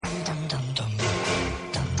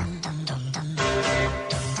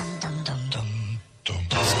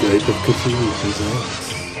Skype of Cthulhu presents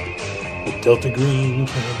the Delta Green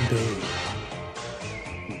Campaign,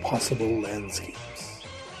 Impossible Landscapes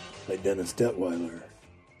by Dennis Detweiler.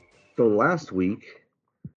 So last week,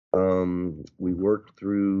 we worked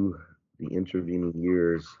through the intervening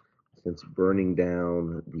years since burning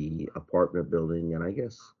down the apartment building, and I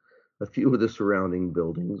guess a few of the surrounding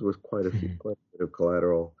buildings with quite a bit of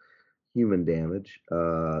collateral human damage.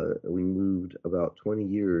 We moved about 20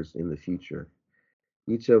 years in the future.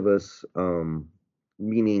 Each of us,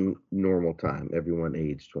 meaning normal time, everyone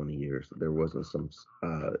aged 20 years. There wasn't some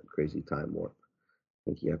crazy time warp. I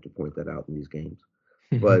think you have to point that out in these games.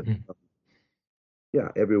 But yeah,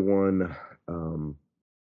 everyone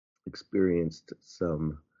experienced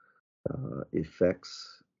some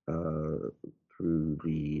effects through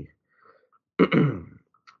the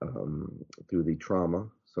through the trauma,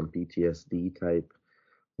 some PTSD type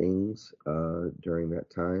things during that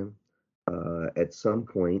time. At some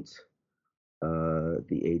point,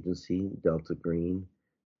 the agency Delta Green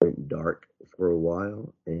went dark for a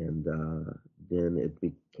while, and then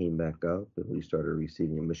came back up, and we started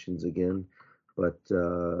receiving emissions again. But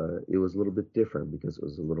it was a little bit different because it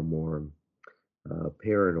was a little more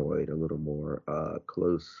paranoid, a little more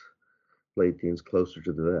close, played things closer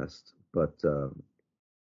to the vest. But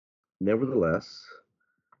nevertheless,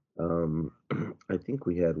 I think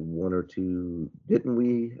we had one or two, didn't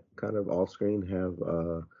we kind of off screen have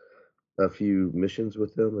a few missions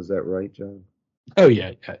with them? Is that right, John? Oh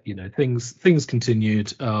yeah, things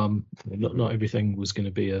continued. Not everything was going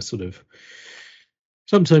to be a sort of.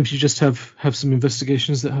 Sometimes you just have some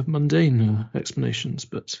investigations that have mundane explanations,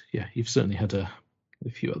 but yeah, you've certainly had a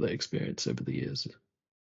few other experience over the years.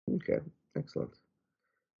 Okay, excellent.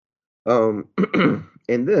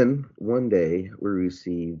 And then one day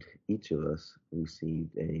each of us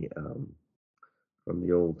received from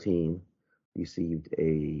the old team, received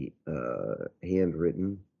a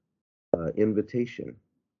handwritten invitation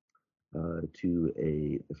to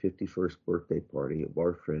a 51st birthday party of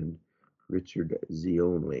our friend Richard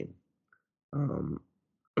Zione. Um,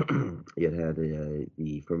 it had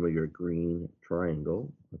the familiar green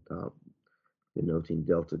triangle at the top, denoting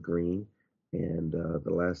Delta Green, and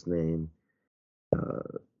the last name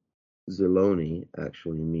Zieloni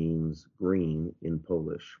actually means green in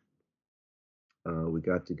Polish. We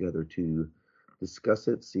got together to discuss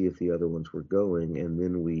it, see if the other ones were going, and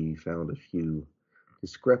then we found a few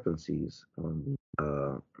discrepancies when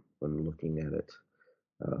looking at it.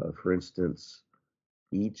 For instance,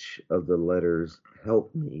 each of the letters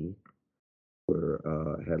 "Help Me"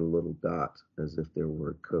 had a little dot as if there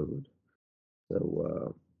were code.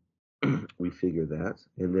 So we figured that,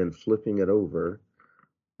 and then flipping it over,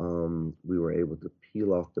 we were able to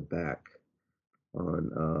peel off the back on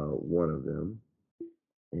one of them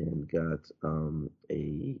and got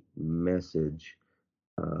a message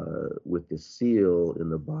with the seal in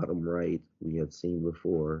the bottom right we had seen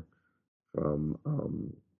before from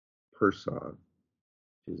Person,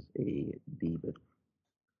 which is a demon.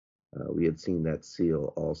 We had seen that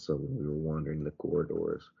seal also when we were wandering the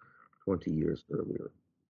corridors 20 years earlier.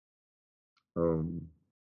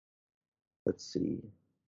 Let's see.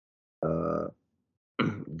 Uh,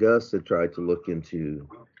 Gus had tried to look into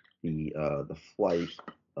the flight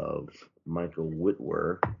of Michael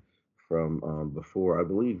Whitwer from before. I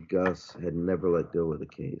believe Gus had never let go of the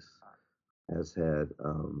case, as had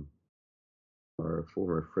our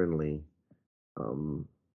former friendly, gosh,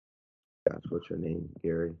 what's her name,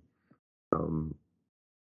 Gary?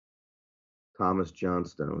 Thomas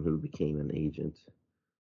Johnstone, who became an agent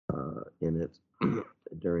in it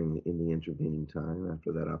in the intervening time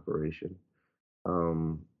after that operation.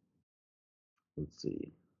 Let's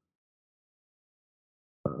see.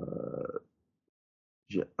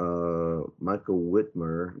 Michael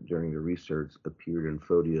Whitmer, during the research, appeared in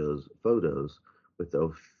photos with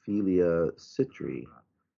Ophelia Citri.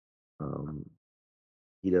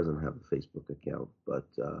 He doesn't have a Facebook account, but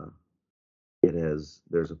there's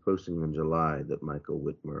a posting in July that Michael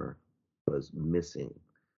Whitmer was missing.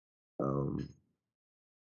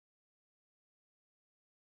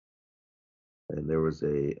 And there was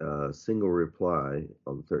a single reply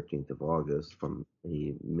on the 13th of August from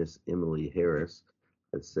a Miss Emily Harris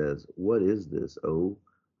that says, "What is this? Oh,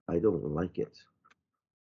 I don't like it."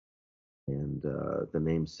 And the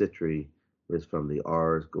name Citri is from the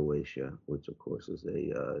Ars Goetia, which of course is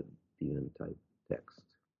a demon type text.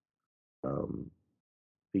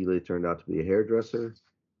 Feely turned out to be a hairdresser,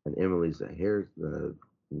 and Emily's the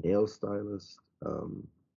nail stylist.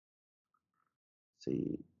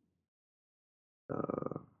 See,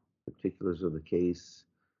 particulars of the case.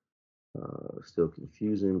 Still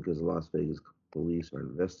confusing because the Las Vegas police are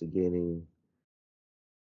investigating.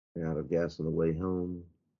 Ran out of gas on the way home.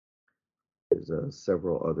 There's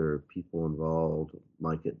several other people involved.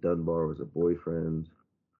 Micah Dunbar was a boyfriend.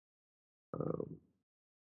 Um,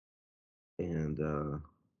 and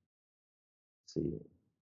let's see,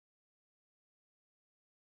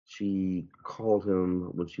 she called him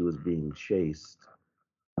when she was being chased,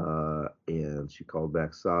 and she called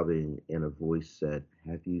back sobbing, and a voice said,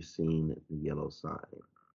 "Have you seen the yellow sign?"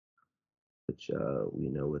 Which we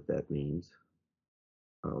know what that means.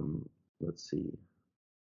 Let's see.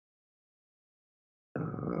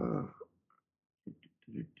 Uh,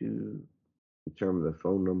 Determine the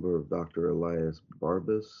phone number of Dr. Elias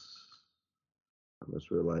Barbas. I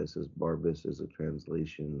must realize this Barbas is a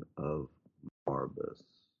translation of Barbas.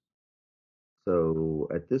 So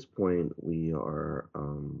at this point, we are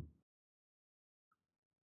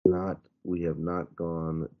we have not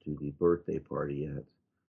gone to the birthday party yet,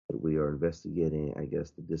 but we are investigating, I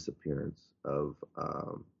guess, the disappearance of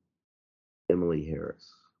Emily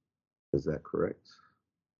Harris. Is that correct?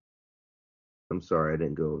 I'm sorry, I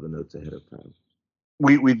didn't go over the notes ahead of time.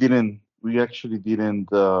 We actually didn't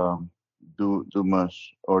do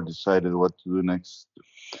much or decided what to do next.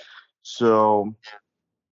 So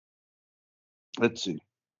let's see.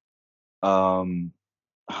 How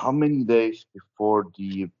many days before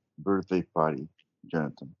the birthday party,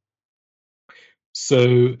 Jonathan?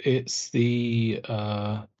 So it's the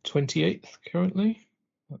 28th currently.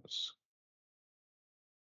 That's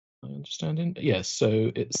my understanding. Yes,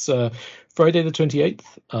 so it's Friday the 28th.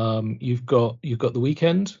 You've got the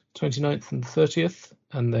weekend, 29th and 30th,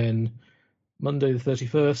 and then Monday the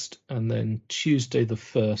 31st, and then Tuesday the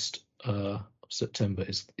 1st of September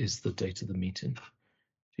is the date of the meeting.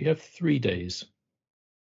 So you have 3 days.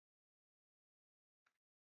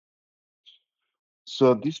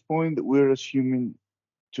 So at this point, we're assuming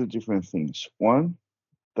two different things. One,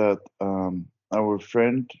 that our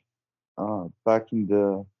friend back in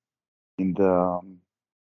the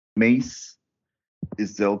maze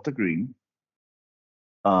is Delta Green,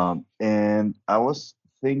 and I was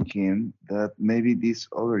thinking that maybe this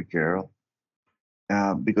other girl,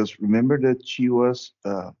 because remember that she was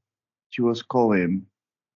calling,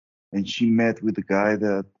 and she met with the guy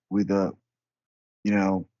that with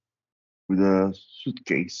a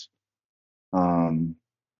suitcase, and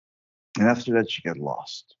after that she got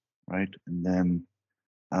lost, right? And then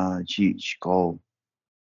she called.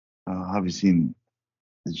 Have you seen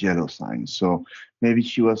the yellow sign? So maybe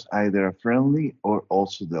she was either a friendly or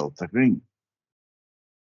also Delta Green,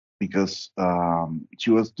 because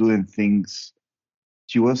she was doing things.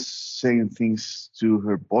 She was saying things to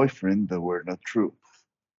her boyfriend that were not true,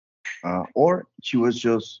 or she was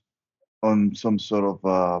just on some sort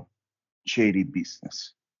of shady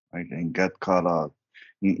business, right? And got caught up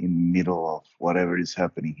in the middle of whatever is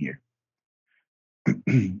happening here.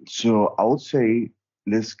 So I would say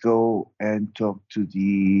let's go and talk to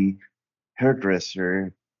the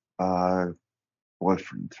hairdresser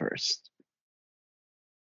boyfriend first,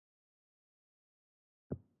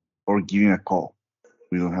 or give him a call.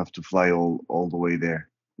 We don't have to fly all the way there.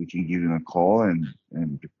 We can give him a call and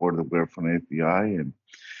report that we're from the FBI, and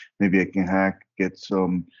maybe I can get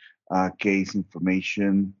some case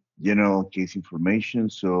information, general case information,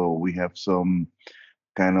 so we have some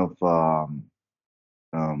kind of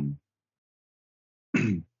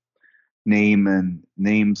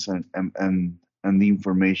names and the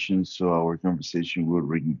information, so our conversation will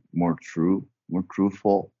ring more true, more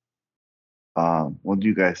truthful. What do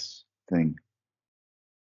you guys think?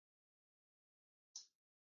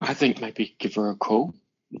 I think maybe give her a call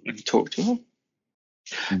and talk to her.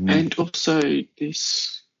 Mhm. And also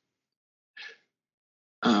this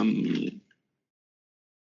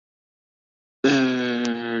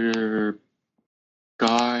the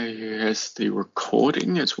guy who has the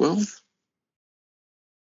recording as well.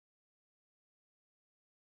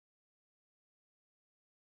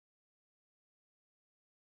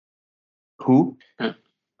 Who?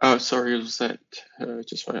 Oh, sorry, was that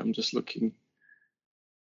just wait, I'm just looking.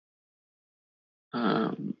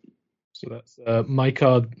 So that's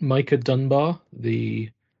Micah Dunbar,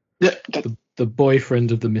 the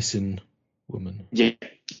boyfriend of the missing woman. The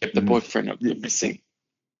boyfriend of the missing.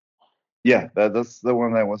 Yeah, that's the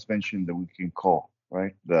one I was mentioning that we can call,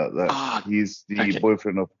 right? He's the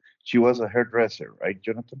boyfriend of. She was a hairdresser, right,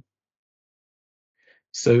 Jonathan?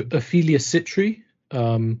 So Ophelia Citri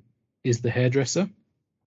is the hairdresser.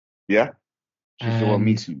 Yeah, she's the one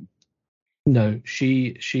missing. No,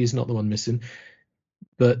 she's not the one missing.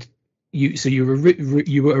 But you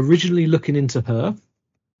were originally looking into her,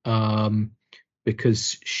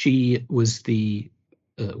 because she was the,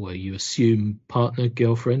 well, you assume partner,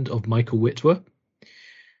 girlfriend of Michael Whitwer.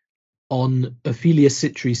 On Ophelia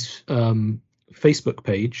Citri's Facebook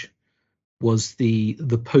page was the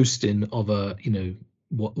posting of a,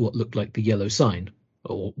 what looked like the yellow sign,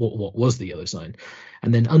 or what was the yellow sign,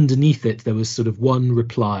 and then underneath it there was sort of one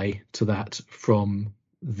reply to that from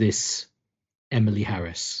this Emily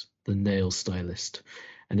Harris, the nail stylist,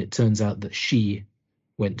 and it turns out that she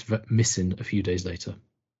went missing a few days later.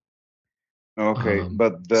 Okay,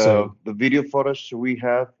 but the video footage we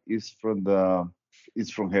have is from her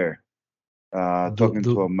talking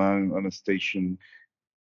to a man on a station.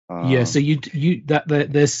 So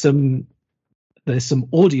there's some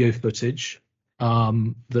audio footage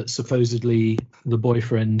that supposedly the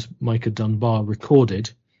boyfriend Micah Dunbar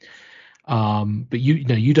recorded, but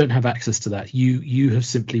you don't have access to that. You have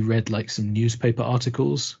simply read like some newspaper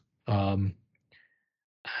articles and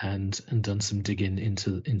done some digging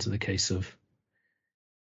into the case of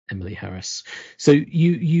Emily Harris. So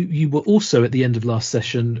you were also at the end of last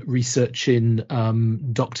session researching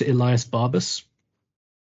Dr. Elias Barbas,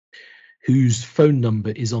 whose phone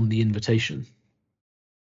number is on the invitation.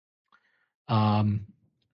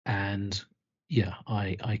 And yeah,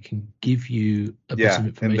 I can give you a bit of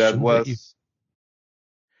information. And that was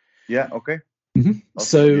okay. Mm-hmm.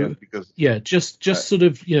 So just sort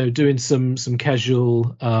of doing some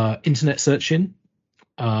casual internet searching.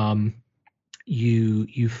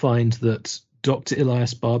 You find that Dr.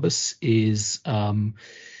 Elias Barbas is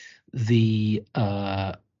the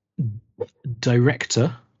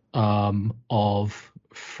director of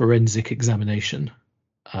forensic examination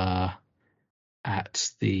at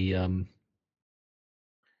the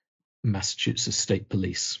Massachusetts State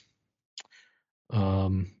Police.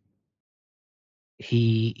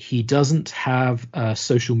 He doesn't have a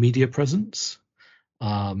social media presence,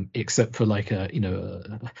 except for like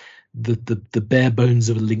the bare bones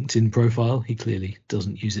of a LinkedIn profile. He clearly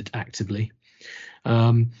doesn't use it actively.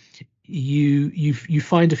 You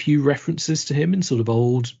find a few references to him in sort of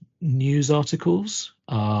old news articles.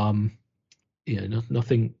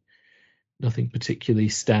 Nothing particularly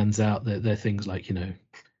stands out. They're things like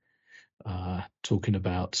talking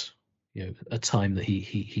about a time that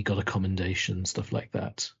he got a commendation, stuff like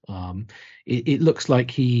that. It looks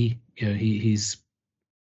like he's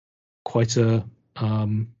quite a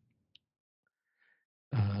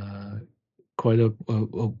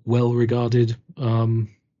well-regarded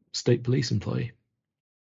state police employee.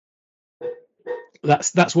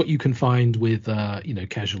 That's what you can find with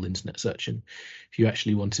casual internet searching. If you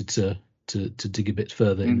actually wanted to dig a bit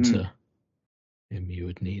further into him, you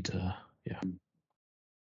would need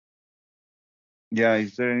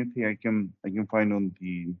is there anything I can find on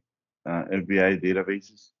the FBI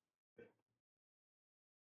databases?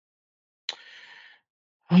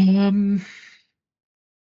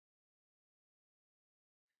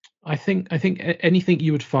 I think anything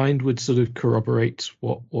you would find would sort of corroborate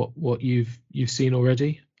what you've seen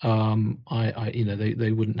already.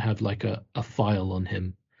 They wouldn't have like a file on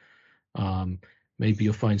him. Maybe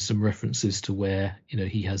you'll find some references to where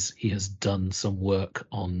he has done some work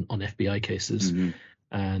on FBI cases,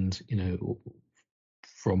 and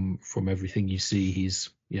from everything you see,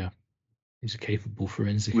 he's a capable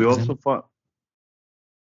forensic. We also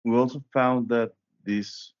found that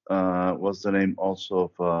this was the name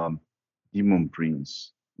also of Demon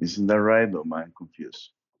Prince. Isn't that right, or am I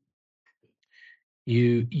confused?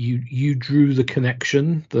 You drew the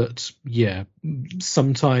connection that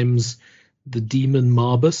sometimes the demon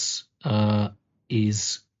Marbas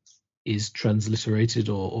is transliterated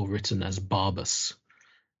or written as Barbas,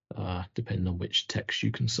 depending on which text you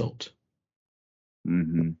consult.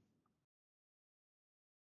 Mm-hmm.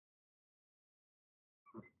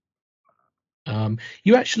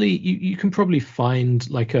 You actually you can probably find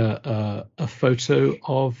like a photo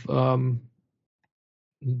of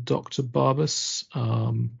Dr. Barbas,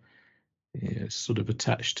 sort of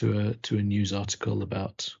attached to a news article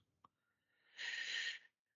about,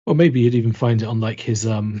 or maybe you'd even find it on like his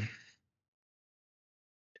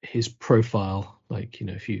profile. Like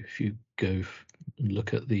if you go and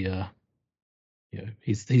look at the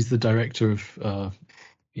he's the director of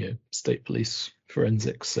state police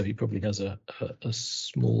forensics, so he probably has a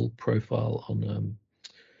small profile on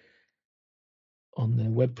their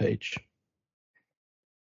webpage.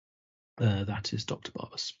 That is Dr.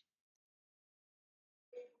 Barbas.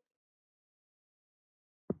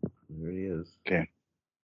 There he is. Okay.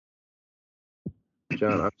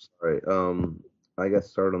 John, I'm sorry. I got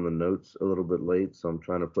started on the notes a little bit late, so I'm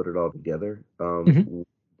trying to put it all together. What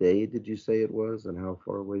day did you say it was, and how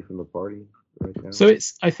far away from the party right now? So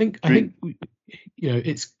it's I think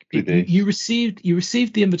it's Two days. you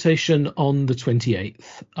received the invitation on the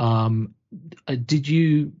 28th. Did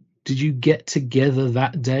you get together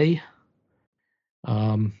that day?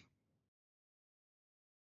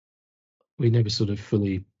 We never sort of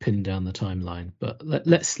fully pinned down the timeline, but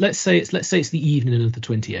let's say it's the evening of the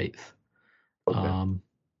 28th. Okay.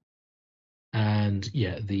 And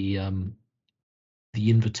yeah, the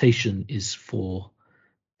invitation is for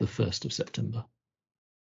the 1st of September.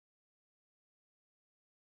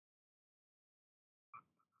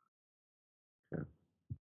 Yeah.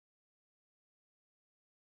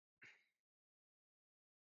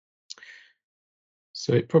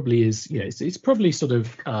 So it probably is. Yeah, it's probably sort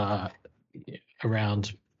of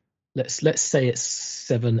around. Let's say it's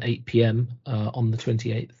 7-8 p.m. On the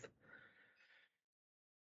 28th.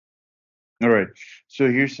 All right. So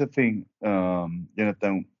here's the thing,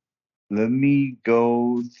 Jonathan. Let me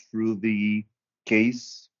go through the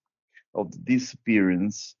case of the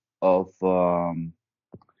disappearance of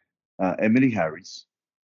Emily Harris,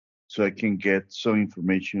 so I can get some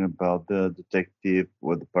information about the detective,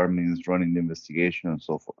 what department is running the investigation, and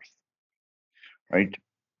so forth. Right?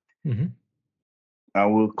 Mm-hmm. I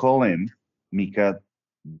will call him Mika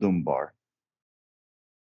Dunbar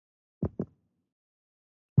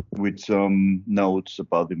with some notes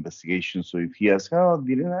about the investigation. So if he asks, "Oh,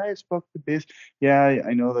 didn't I spoke with this?" Yeah,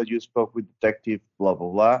 I know that you spoke with detective, blah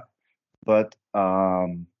blah blah. But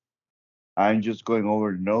I'm just going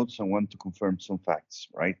over the notes. I want to confirm some facts,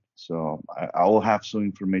 right? So I will have some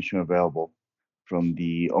information available from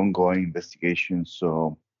the ongoing investigation,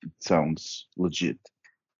 so it sounds legit.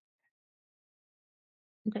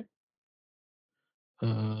 Okay.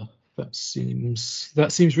 That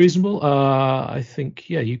seems reasonable. I think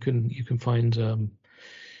you can find a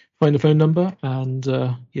phone number, and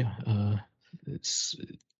it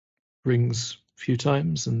rings a few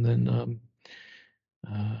times, and then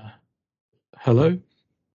hello.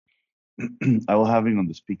 I will have it on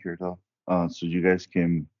the speaker though, so you guys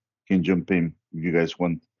can jump in if you guys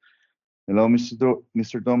want. Hello,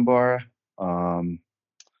 Mr. Dunbar.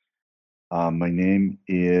 My name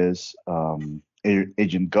is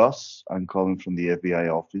Agent Gus. I'm calling from the FBI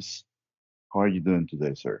office. How are you doing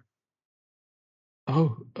today, sir?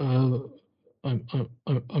 Oh,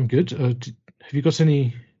 I'm good. Have you got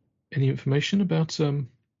any information about have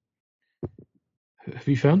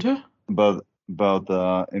you found her? About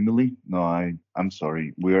Emily? No, I'm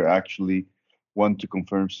sorry. We're actually want to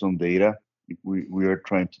confirm some data. We are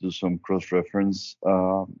trying to do some cross-reference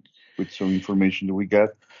with some information that we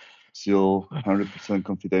got. Still 100%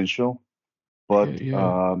 confidential, but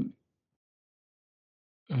well,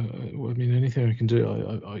 I mean, anything I can do.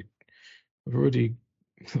 I've already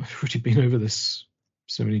been over this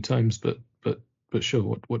so many times, but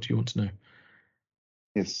sure. What do you want to know?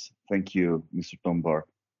 Yes, thank you, Mr. Dunbar.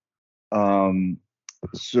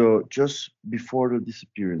 So just before the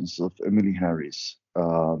disappearance of Emily Harris,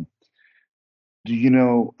 do you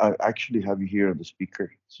know? I actually have you here on the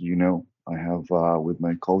speaker, so you know I have with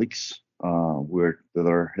my colleagues that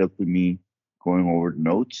are helping me going over the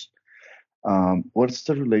notes. What's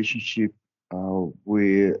the relationship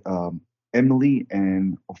with Emily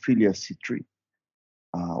and Ophelia Citri?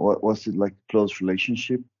 What was it like? Close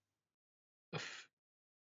relationship?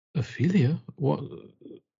 Ophelia? What?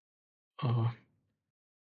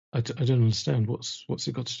 I don't understand. What's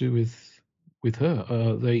it got to do with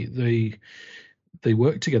her? They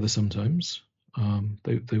work together sometimes.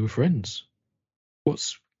 They were friends.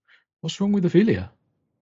 What's wrong with Ophelia?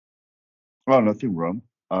 Oh, nothing wrong.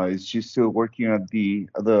 Is she still working at the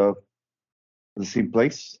same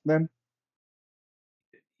place then?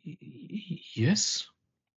 Yes.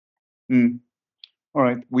 All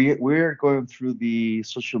right. We're going through the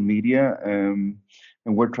social media, and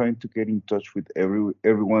we're trying to get in touch with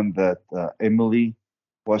everyone that Emily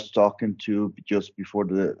was talking to just before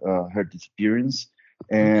her disappearance.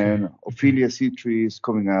 And Okay. Ophelia Citri is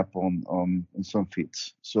coming up on some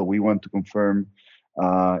feeds. So we want to confirm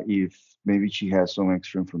if maybe she has some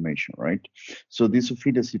extra information, right? So this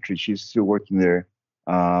Ophelia Citri, she's still working there,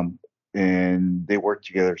 and they work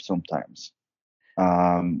together sometimes.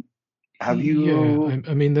 Have you? Yeah,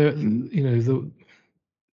 I mean, they're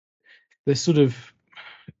sort of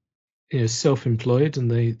self-employed, and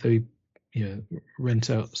they rent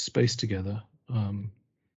out space together.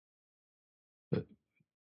 But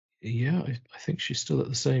yeah, I think she's still at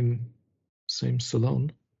the same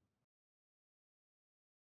salon.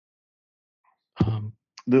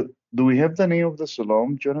 Do we have the name of the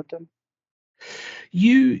salon, Jonathan?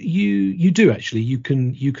 You do actually. You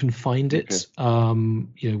can find it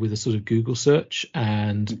Okay. with a sort of Google search,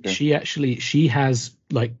 and Okay. she has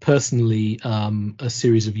like personally a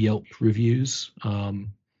series of Yelp reviews.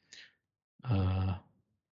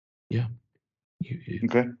 Yeah.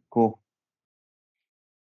 Okay, cool.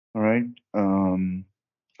 All right.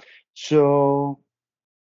 So,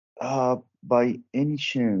 by any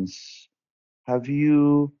chance, have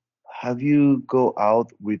you go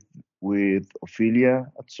out with Ophelia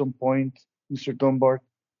at some point, Mr. Dunbar?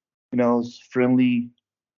 You know, friendly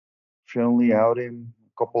outing,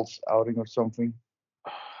 couples outing or something.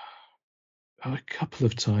 A couple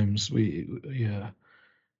of times yeah.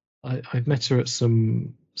 I've met her at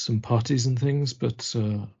some parties and things, but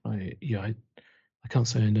I can't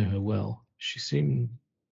say I know her well. She seemed,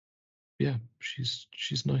 yeah, she's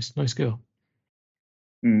nice girl.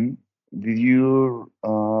 Mm. Did you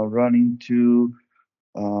run into?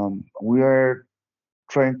 We are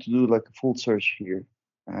trying to do like a full search here.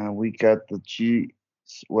 We got that she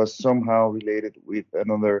was somehow related with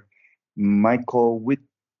another Michael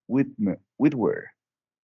Whitwer.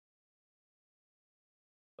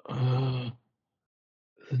 The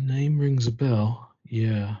name rings a bell.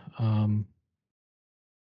 Yeah.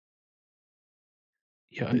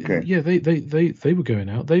 Yeah. Okay, Yeah. They were going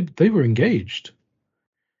out. They were engaged.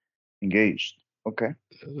 engaged. Okay,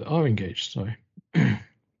 Are engaged. Sorry. I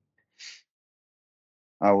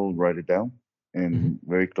will write it down Mhm. and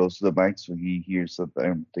very close to the mic so he hears that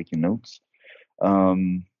I'm taking notes.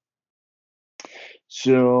 Um,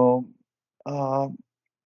 so, uh,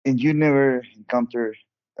 and you never encountered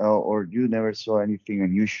or you never saw anything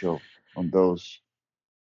unusual on those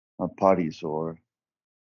parties or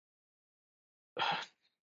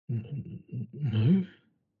No.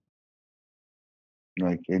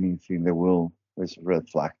 like anything that will raise a red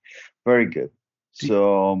flag. Very good. Do,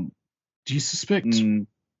 So, do you suspect mm,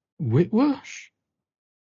 Whitwer?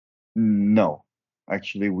 no,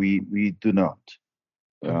 actually, we do not.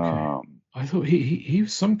 Okay. I thought he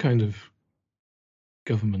was some kind of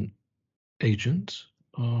government agent.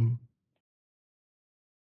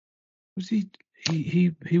 Was he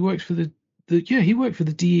worked for the he worked for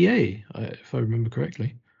the DEA, if I remember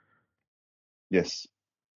correctly. Yes,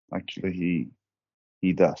 actually,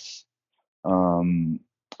 he does. Um,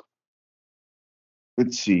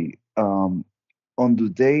 let's see. On the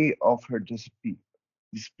day of her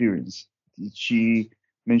disappearance, did she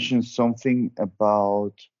mention something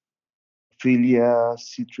about Philia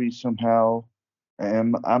C3 somehow?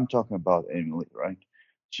 I'm talking about Emily, right?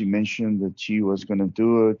 She mentioned that she was gonna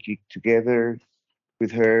do a gig together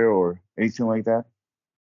with her or anything like that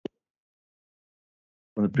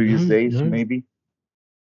on the previous No, days, no, maybe?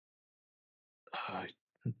 uh,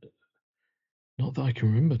 not that I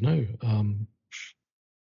can remember. No.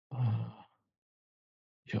 Uh,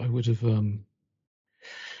 yeah, I would have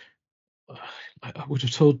I would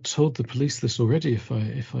have told the police this already if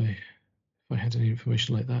I had any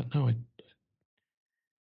information like that. No,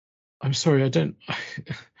 I'm sorry. I don't.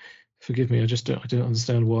 Forgive me. I don't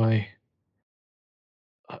understand why.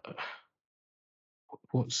 Uh,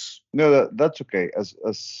 what's No, that's okay. As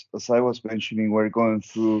I was mentioning, we're going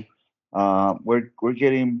through, we're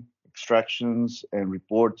getting extractions and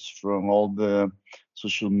reports from all the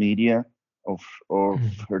social media of of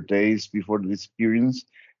her days before the disappearance,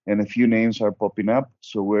 and a few names are popping up.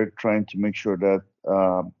 So we're trying to make sure that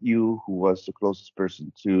you, who was the closest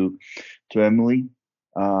person to Emily,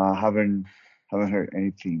 haven't heard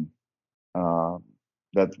anything uh,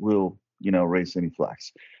 that will, raise any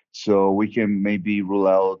flags. So we can maybe rule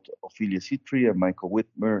out Ophelia Citri and Michael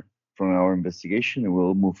Whitmer from our investigation, and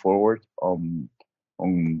we'll move forward on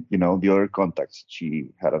the other contacts she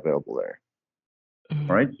had available there.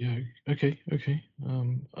 All right. yeah. Okay. Okay.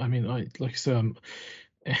 I mean, like I said,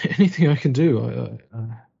 anything I can do.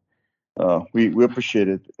 We appreciate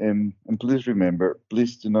it, and please remember,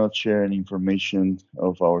 please do not share any information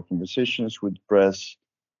of our conversations with press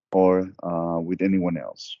or with anyone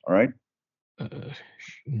else. All right.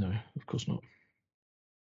 No, of course not.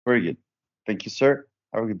 Very good. Thank you, sir.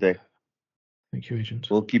 Have a good day. Thank you, Agent.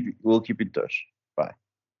 We'll keep in touch. Bye.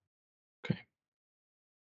 Okay.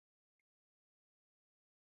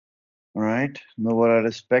 All right. Know what I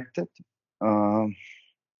expected. Um,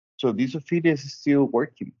 so this affiliate is still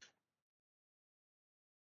working.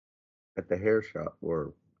 At the hair shop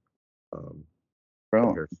or um,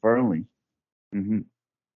 hair Apparently. Mm-hmm.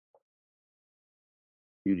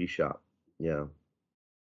 beauty shop. Yeah.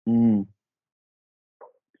 Mm.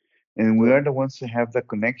 And we Well, are the ones that have that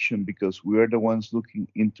connection because we are the ones looking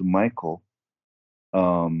into Michael.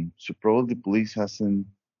 So probably the police hasn't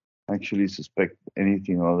actually suspect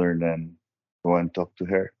anything other than go and talk to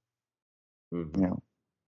her. mhm. Yeah.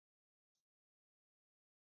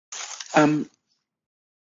 Um,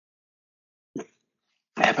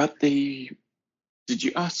 How about the? Did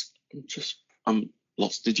you ask? I'm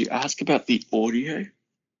lost. Did you ask about the audio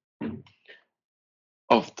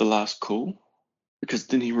of the last call? Because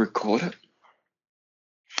didn't he record it?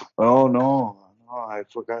 Oh no, I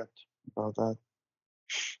forgot about that.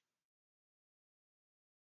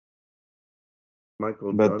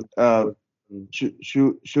 Michael But Dunn.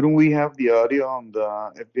 shouldn't we have the audio on the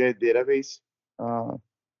FBI database,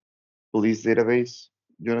 police database,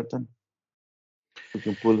 Jonathan? We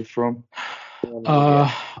can pull it from.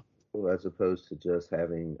 Uh, As opposed to just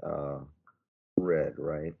having read,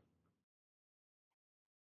 right?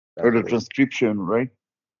 Or That's the what transcription, right?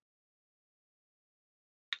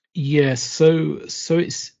 yes. So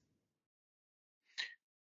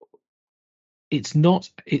it's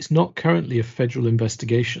not currently a federal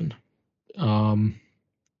investigation.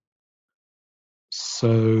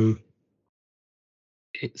 So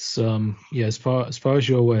it's yeah, as far as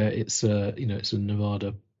you're aware, it's it's a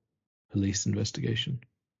Nevada police investigation.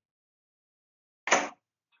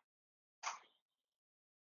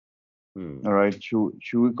 All right. Should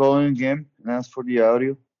we call him again and ask for the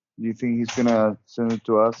audio? Do you think he's gonna send it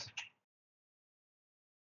to us?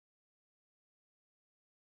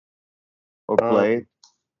 Or play it?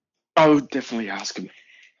 I would definitely ask him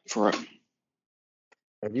for it.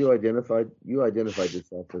 Have you identified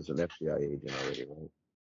yourself as an FBI agent already, right?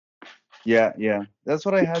 Yeah. That's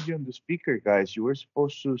what I had you on the speaker, guys. You were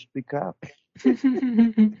supposed to speak up.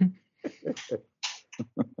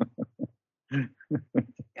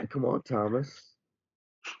 Yeah, come on, Thomas.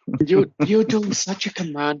 You're doing such a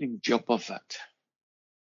commanding job of it.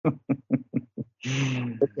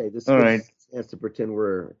 Okay, this All gives right. us a chance to pretend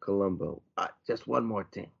we're Columbo. Just one more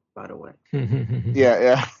thing, by the way.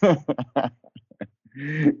 Yeah.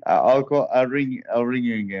 I'll ring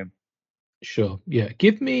you again. Sure. Yeah.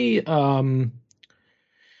 Give me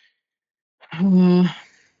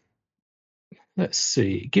let's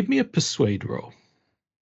see. Give me a persuade roll.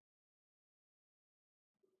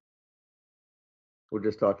 We're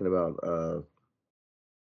just talking about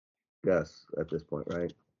Gus at this point,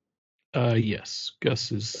 right? Yes.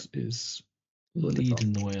 Gus is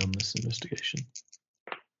leading the way on this investigation.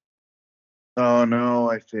 Oh no,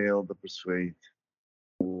 I failed the persuade.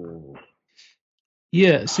 Ooh.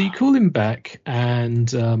 Yeah, so you call him back, and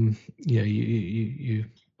you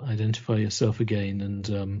identify yourself again,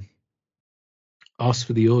 and ask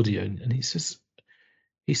for the audio, and he says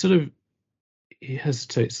he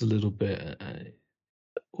hesitates a little bit.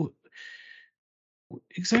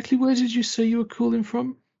 Exactly where did you say you were calling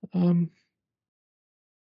from,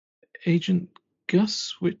 Agent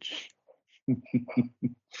Gus? Which?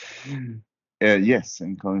 Yes,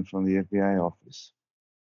 I'm calling from the FBI office.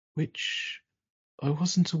 Which? I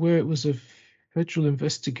wasn't aware it was a federal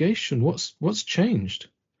investigation. What's changed?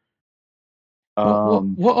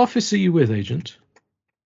 What office are you with, Agent?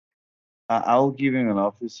 I'll give him an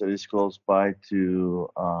office that is close by to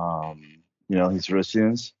his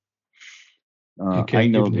residence. Okay, I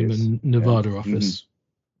know giving this. him a Nevada Yeah. office.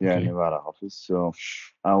 Yeah, Okay. Nevada office. So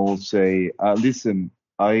I will say, listen,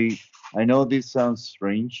 I know this sounds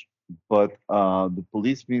strange, but the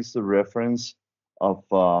police missed the reference of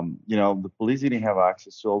the police didn't have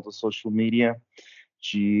access to all the social media.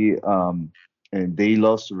 And they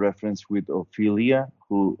lost the reference with Ophelia,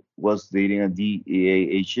 who was dating a DEA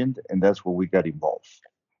agent, and that's where we got involved.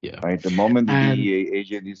 Yeah. Right. The moment the And DEA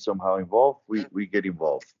agent is somehow involved, we get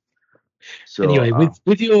involved. So anyway,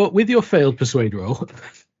 with your failed persuade roll,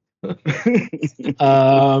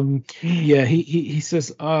 yeah, he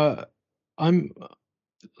says, I'm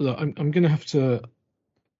gonna have to.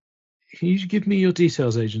 Can you give me your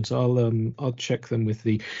details, agent? I'll check them with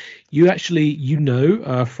the. You actually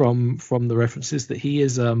from the references that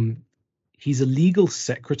he's a legal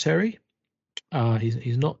secretary.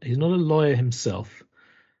 He's not a lawyer himself,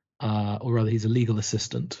 or rather, he's a legal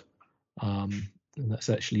assistant. And that's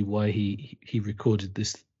actually why he recorded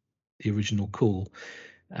the original call.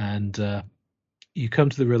 And you come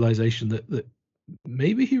to the realization that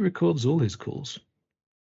maybe he records all his calls.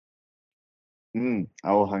 I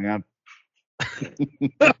will hang up.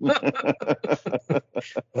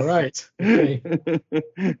 All right. Okay.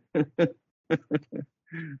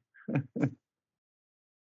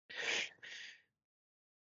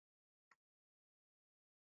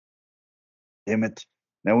 Damn it.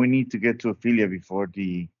 Now we need to get to Ophelia before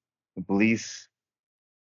the police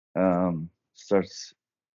starts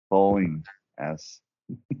following us.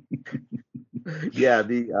 Yeah,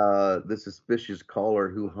 the suspicious caller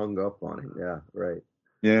who hung up on him. Yeah, right.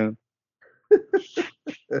 Yeah.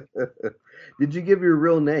 Did you give your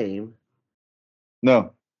real name?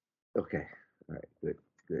 No. Okay. All right.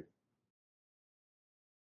 Good.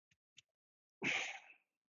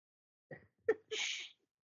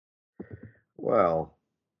 Well,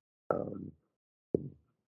 um,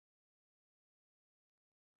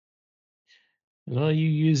 And are you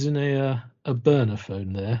using a burner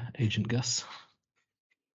phone there, Agent Gus?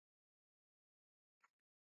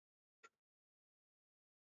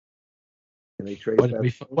 can they trace Why don't that?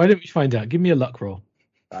 we why don't we find out? Give me a luck roll.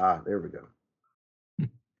 Ah, there we go.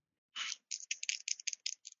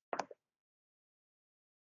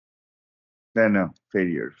 No,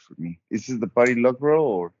 failure for me. Is this the party luck roll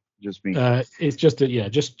or just me? It's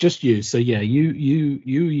just just you. So yeah, you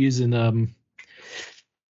using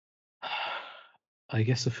I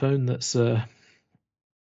guess a phone that's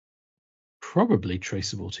probably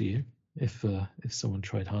traceable to you if someone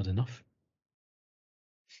tried hard enough.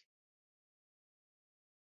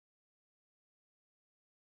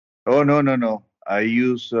 Oh no. I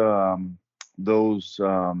use those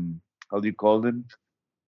how do you call them?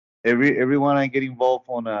 Everyone I get involved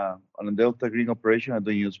on a Delta Green operation, I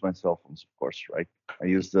don't use my cell phones, of course, right? I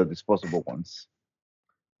use the disposable ones.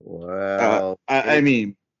 Well, I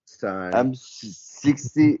mean, it's time. I'm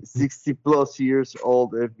 60 plus years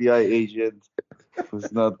old FBI agent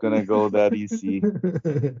who's not gonna go that easy.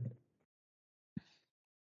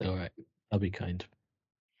 All right, I'll be kind.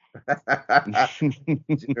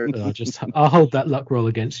 Nervous I'll hold that luck roll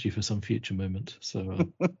against you for some future moment. So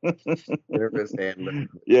hand.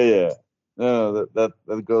 Yeah. No, that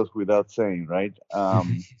goes without saying, right?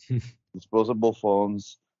 Disposable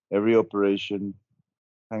phones, every operation,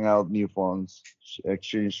 hang out new phones,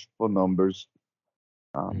 exchange phone numbers,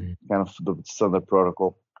 kind of the standard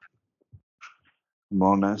protocol.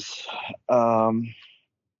 Monas. Um,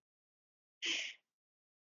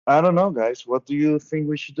 I don't know, guys. What do you think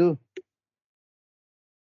we should do?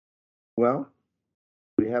 Well,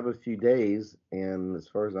 we have a few days, and as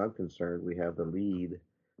far as I'm concerned, we have the lead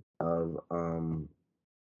of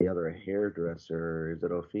the other hairdresser. Is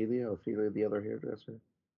it Ophelia? Ophelia, the other hairdresser?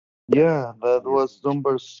 Yeah, that Yes. was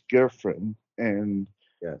Dunbar's girlfriend, and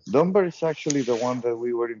Yes. Dunbar is actually the one that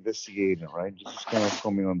we were investigating, right? Just kind of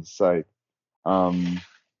coming on the side. Um,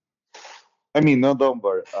 I mean, not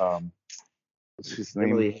Dunbar. What's his name?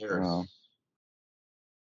 Emily Harris. No,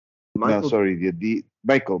 Michael. sorry, the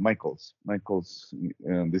Michael's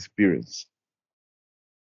disappearance.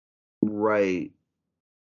 Right.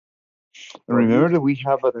 And remember that we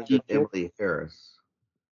have a There's ticket. Emily Harris,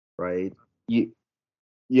 right?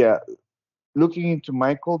 Yeah, looking into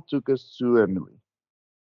Michael took us to Emily.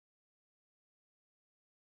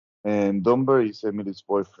 And Dunbar is Emily's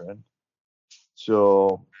boyfriend.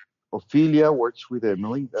 So Ophelia works with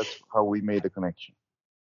Emily. That's how we made the connection.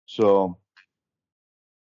 So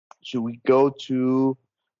should we go to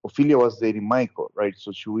Ophelia was dating Michael, right?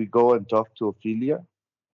 So should we go and talk to Ophelia?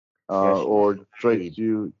 Yeah, she Or was try engaged.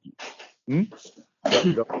 to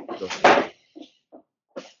Go ahead.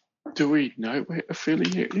 Do we know where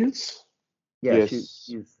Ophelia is? Yeah, Yes.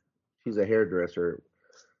 she's a hairdresser.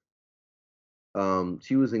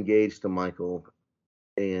 She was engaged to Michael,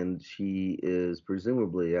 and she is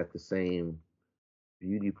presumably at the same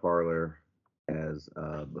beauty parlor as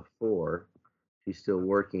before. She's still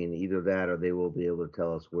working. Either that, or they will be able to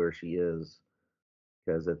tell us where she is,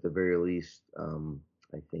 because at the very least,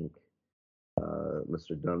 I think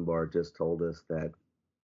Mr. Dunbar just told us that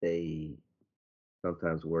they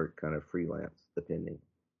sometimes work kind of freelance, depending.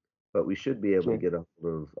 But we should be able to Okay. get a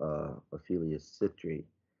hold of Ophelia Citri,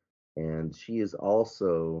 and she is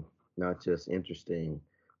also not just interesting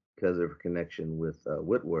because of her connection with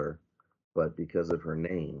Whitwer, but because of her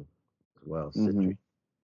name as well, Mm-hmm. Citri.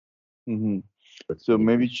 Mm-hmm. But So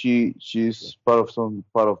maybe she's part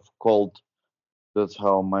of cult. That's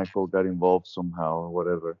how Michael got involved somehow or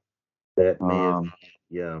whatever. that may have, Um,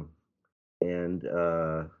 yeah. And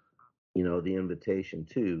the invitation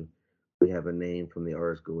too. We have a name from the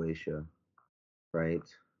Ars Goetia, right?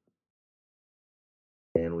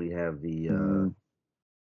 And we have mm,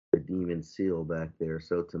 the demon seal back there.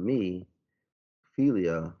 So to me,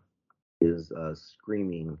 Ophelia is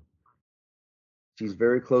screaming. She's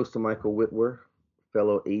very close to Michael Whitwer,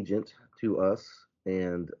 fellow agent to us,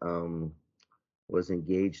 and was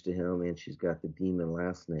engaged to him, and she's got the demon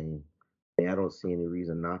last name. And I don't see any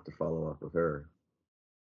reason not to follow up with her.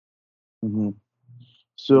 hmm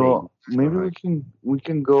Maybe. So maybe we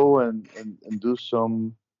can go and do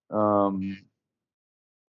some um,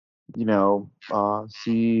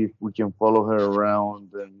 see if we can follow her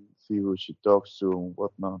around and see who she talks to and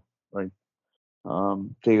whatnot, right?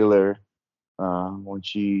 Taylor, when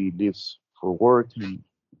she leaves for work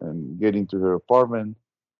and get into her apartment,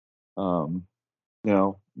 um,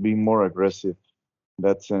 being more aggressive in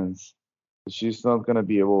that sense. She's not gonna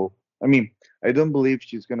be able. I mean, I don't believe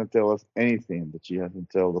she's gonna tell us anything that she hasn't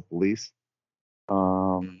tell the police.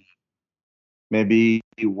 Um, maybe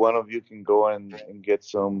one of you can go and get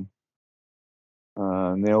some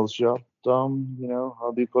nails job done. You know,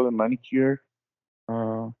 how do you call it, manicure?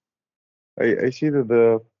 Uh, I see that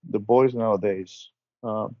the boys nowadays,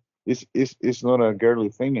 it's not a girly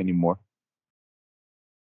thing anymore.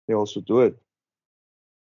 They also do it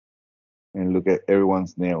and look at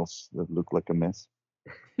everyone's nails that look like a mess.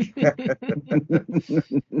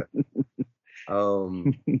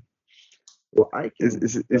 Well, I can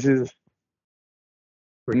Is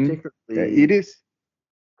particularly. it is.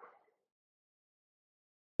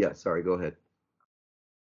 Yeah, sorry. Go ahead.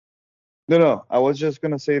 No, I was just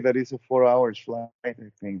gonna say that it's a 4 hours flight, I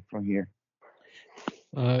think, from here.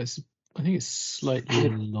 I think it's slightly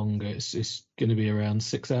longer. It's going to be around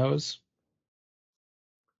 6 hours.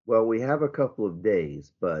 Well, we have a couple of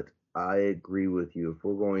days, but I agree with you. If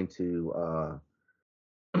we're going to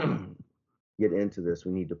get into this,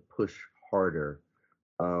 we need to push harder.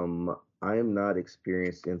 I am not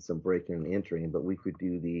experienced in some breaking and entering, but we could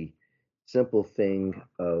do the simple thing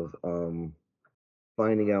of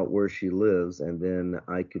finding out where she lives, and then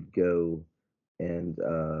I could go and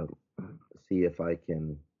see if I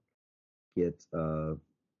can get what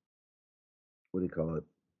do you call it,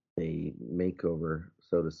 a makeover,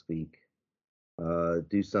 so to speak.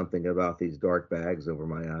 Do something about these dark bags over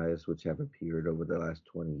my eyes, which have appeared over the last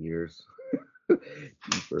 20 years,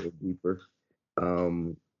 deeper and deeper.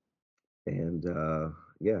 Um, and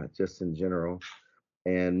yeah, just in general.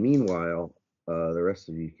 And meanwhile, the rest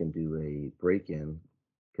of you can do a break in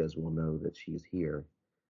because we'll know that she's here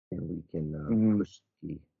and we can Mhm.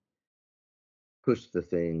 push the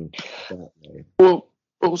thing that way. Well,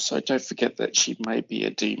 also don't forget that she may be a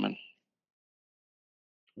demon.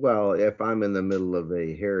 Well, if I'm in the middle of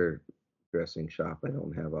a hairdressing shop, I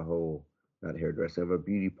don't have a whole, not hairdressing, I have a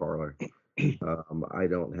beauty parlor. I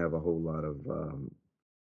don't have a whole lot of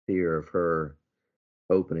fear of her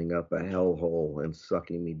opening up a hellhole and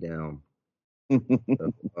sucking me down.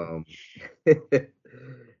 So,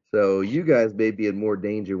 so you guys may be in more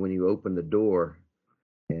danger when you open the door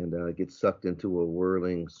and get sucked into a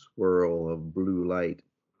whirling swirl of blue light.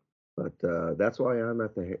 But that's why I'm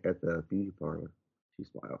at the beauty parlor. She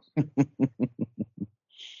smiles.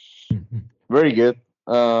 Very good.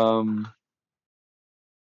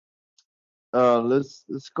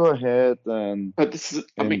 Let's go ahead But this is,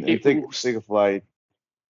 I mean, and it take will, take a flight.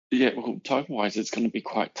 yeah, well, time-wise, it's going to be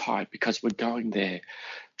quite tight because we're going there,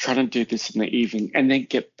 trying to do this in the evening, and then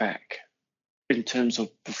get back in terms of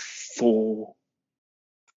before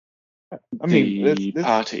I mean, the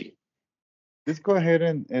party. let's go ahead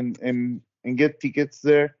and get tickets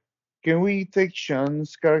there. Can we take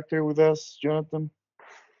Sean's character with us, Jonathan?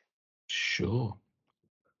 Sure.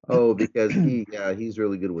 Oh, because he's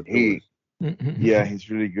really good with He, doors. yeah, he's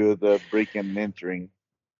really good at breaking and entering.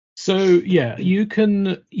 So yeah, you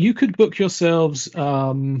could book yourselves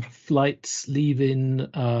flights leaving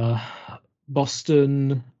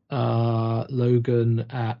Boston, Logan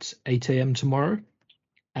at 8 a.m. tomorrow,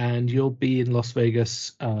 and you'll be in Las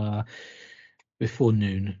Vegas before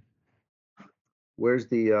noon. Where's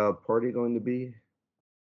the party going to be?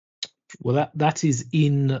 Well, that is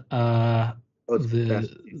in Oh, it's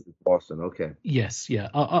the Boston. Okay. yes, yeah.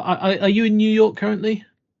 Are you in New York currently?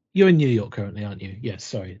 You're in New York currently, aren't you? Yes,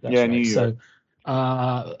 sorry, that's Yeah, right. New York.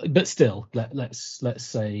 So, but still, let's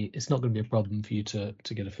say it's not going to be a problem for you to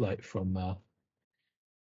get a flight from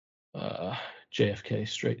JFK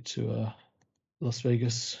straight to Las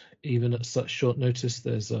Vegas, even at such short notice.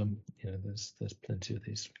 There's plenty of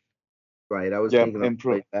these. Right. I was Yeah, thinking on and the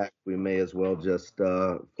way back, we may as well just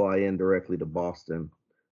fly in directly to Boston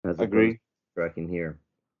as opposed agree. to tracking here.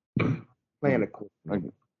 Mm, Plan accordingly.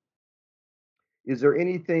 ag- Is there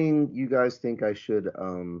anything you guys think I should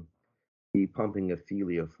be pumping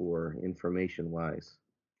Ophelia for information wise?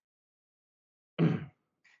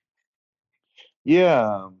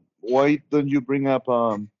 Yeah. Why don't you bring up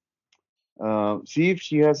see if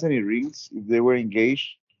she has any rings, if they were engaged.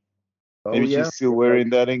 Oh Maybe yeah, she's still wearing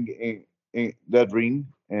that that ring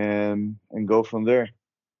and go from there.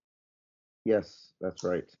 yes, that's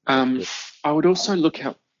right. That's good. I would also look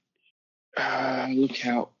out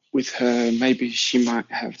with her. Maybe she might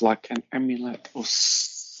have like an amulet or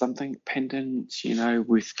something, pendant,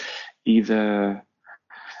 with either.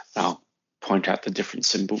 I'll point out the different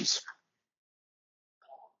symbols.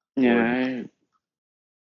 You Or know,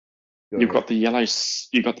 go you've ahead. got the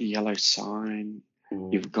yellow sign.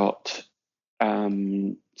 Mhm. You've got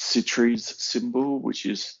Citri's symbol, which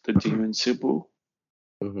is the demon symbol.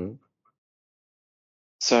 Mhm.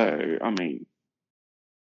 So, I mean,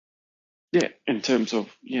 Yeah, in terms of,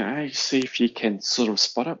 see if you can sort of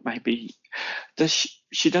spot it. Maybe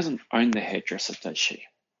she doesn't own the hairdresser, does she?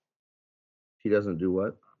 She doesn't do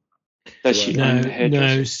what? Does she own the No,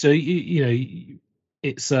 hairdresser? So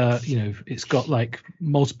it's it's got like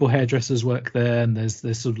multiple hairdressers work there, and there's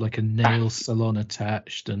sort of like a nail salon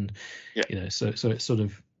attached, and Yeah. so it's sort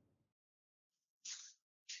of.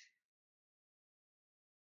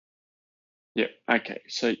 Yeah. Okay.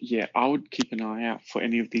 So yeah, I would keep an eye out for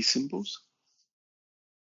any of these symbols.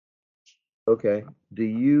 Okay. Do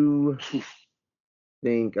you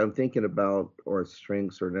think, I'm thinking about, or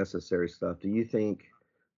strengths or necessary stuff, do you think,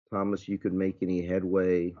 Thomas, you could make any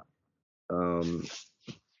headway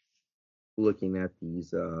looking at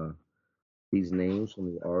these names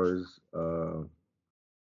from the Ars,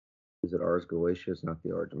 is it Ars Goetia? It's not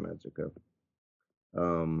the Ars Magica.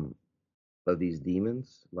 Of these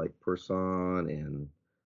demons like Person and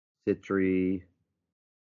Citri,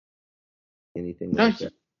 anything No, like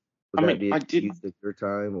that? Would that be I a did. use of your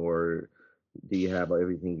time, or do you have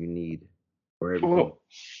everything you need, or everything?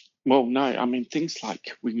 Well, no. I mean, things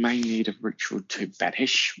like we may need a ritual to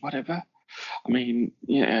banish whatever. I mean,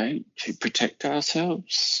 to protect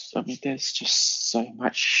ourselves. I mean, there's just so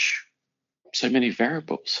many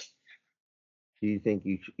variables. Do you think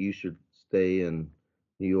you should stay in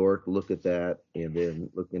New York, look at that, and then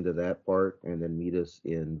look into that part, and then meet us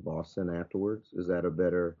in Boston afterwards? Is that a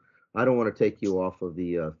better? I don't want to take you off of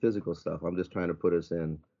the physical stuff. I'm just trying to put us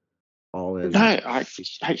in all in. No, I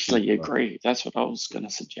actually agree. That's what I was going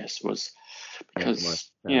to suggest, was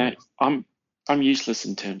because I'm useless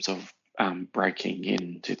in terms of breaking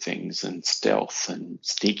into things and stealth and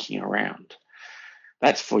sneaking around.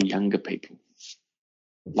 That's for younger people,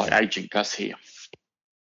 like Agent Gus here.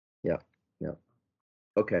 Yeah.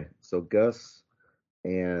 Okay, so Gus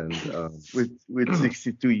and with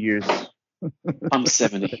 62 years. I'm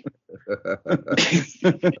 70.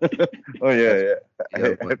 Oh yeah.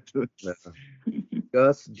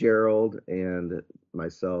 Gus, Gerald, and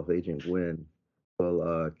myself, Agent Gwen,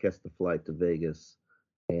 will catch the flight to Vegas,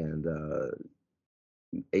 and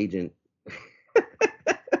Agent.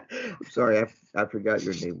 Sorry, I forgot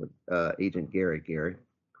your name, Agent Gary.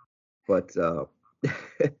 But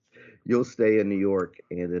you'll stay in New York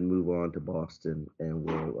and then move on to Boston, and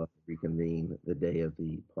we'll reconvene the day of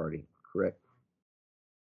the party. Correct?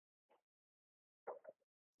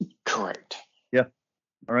 Correct. Yeah.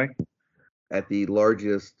 All right. At the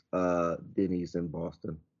largest Denny's in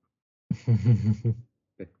Boston. Okay.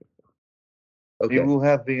 It will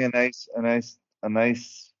have been a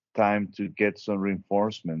nice time to get some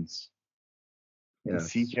reinforcements. Yeah.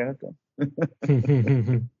 See, Jonathan.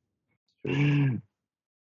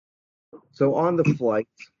 So on the flight,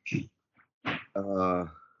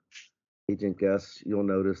 Agent Gus, you'll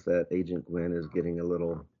notice that Agent Gwen is getting a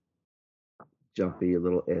little jumpy, a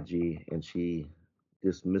little edgy, and she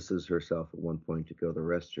dismisses herself at one point to go to the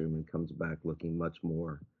restroom and comes back looking much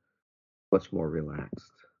more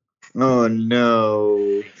relaxed. Oh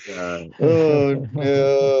no! Oh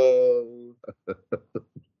no!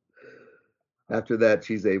 After that,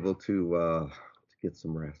 she's able to get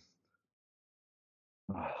some rest.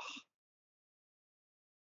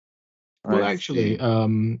 Well, actually,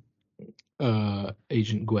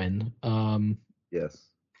 Agent Gwen, yes,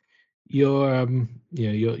 you're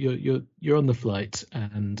you're on the flight,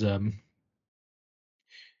 and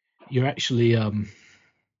you're actually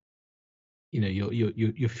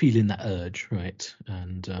you're feeling that urge, right?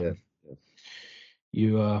 And yes.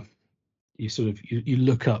 you sort of you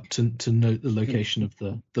look up to note the location of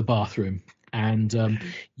the bathroom, and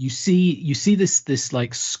you see this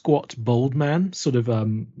like squat bald man sort of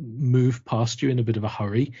move past you in a bit of a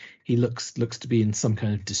hurry. He looks to be in some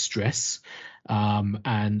kind of distress,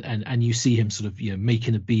 and you see him sort of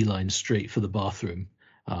making a beeline straight for the bathroom,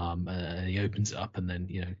 and he opens it up and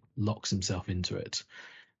then locks himself into it,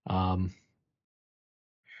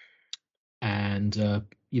 and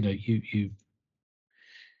you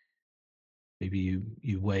maybe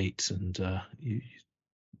you wait, and you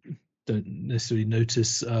don't necessarily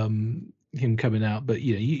notice him coming out, but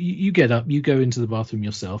you get up, you go into the bathroom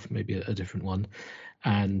yourself, maybe a different one,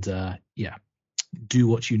 and do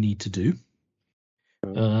what you need to do.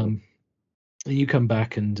 And you come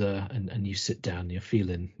back and you sit down. You're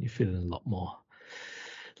feeling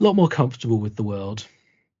a lot more comfortable with the world.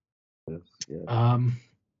 Yes.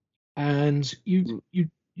 And you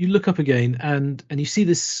look up again, and you see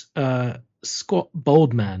this squat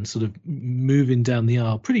bald man sort of moving down the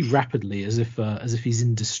aisle pretty rapidly, as if he's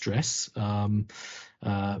in distress,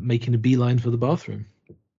 making a beeline for the bathroom.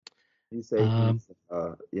 You say he's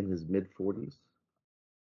in his mid-40s?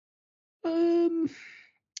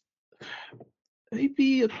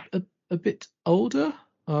 maybe a bit older,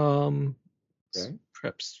 Okay.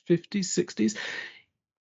 perhaps 50s, 60s.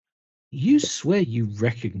 You swear you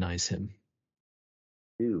recognize him.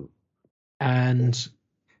 Do. And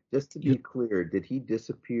just to be clear, did he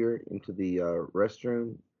disappear into the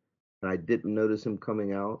restroom and I didn't notice him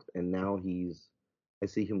coming out, and now I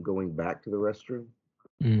see him going back to the restroom?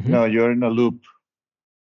 Mm-hmm. No, you're in a loop.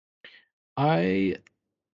 No,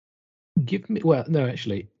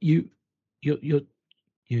 actually, you're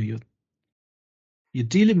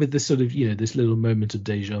dealing with this sort of, this little moment of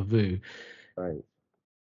deja vu. Right.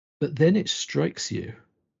 But then it strikes you.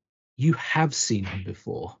 You have seen him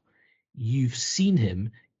before. You've seen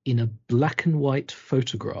him in a black and white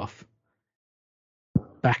photograph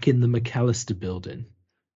back in the McAllister building.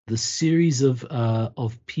 The series of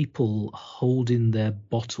people holding their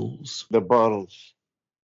bottles. The bottles.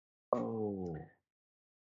 Oh.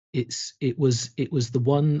 It was the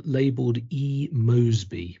one labeled E.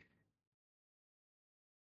 Mosby.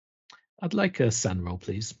 I'd like a SAN roll,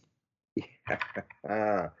 please.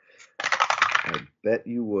 I bet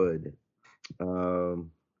you would.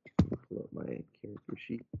 Pull up my character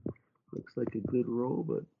sheet. Looks like a good roll,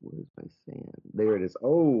 but where's my sand? There it is.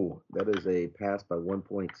 Oh, that is a pass by 1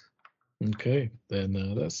 point. Okay, then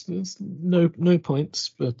that's no points,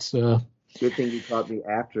 but good thing you caught me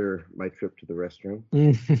after my trip to the restroom.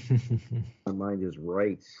 My mind is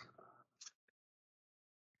right.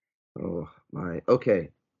 Oh my.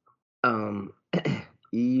 Okay.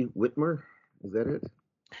 E. Whitmer, is that it?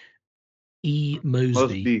 E.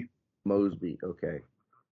 Mosby. Mosby. Okay.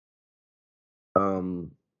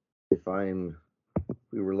 If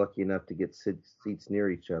we were lucky enough to get seats near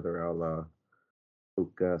each other, I'll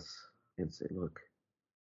poke Gus and say, "Look,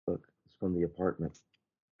 it's from the apartment."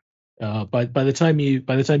 By the time you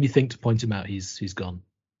think to point him out, he's gone.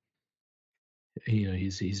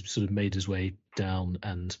 He's sort of made his way down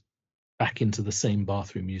and back into the same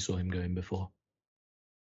bathroom you saw him going before.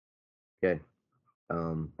 Okay.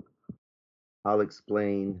 I'll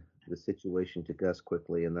explain the situation to Gus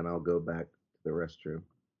quickly, and then I'll go back to the restroom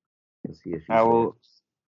and see if he's there.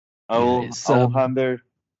 I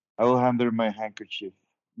will hand her my handkerchief.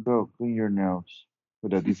 Go clean your nose.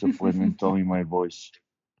 With a disappointment tone in my voice.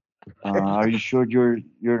 Are you sure you're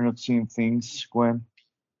not seeing things, Gwen?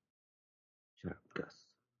 Shut up, Gus.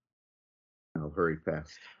 I'll hurry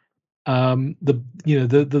past.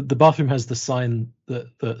 The bathroom has the sign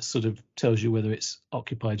that sort of tells you whether it's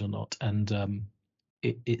occupied or not, and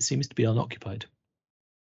it seems to be unoccupied.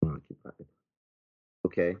 Unoccupied.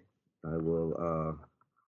 Okay, I will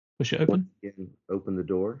push it open. Open the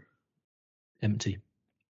door. Empty.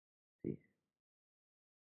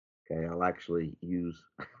 Okay, I'll actually use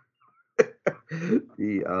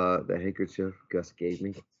the handkerchief Gus gave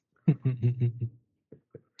me.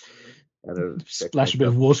 Splash a bit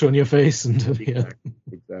of water on your face and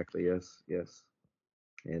exactly, yes,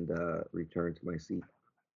 and return to my seat.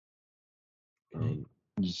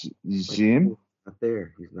 You see him? Not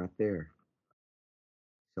there. He's not there.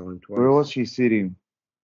 Saw him twice. Where was he sitting?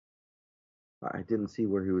 I didn't see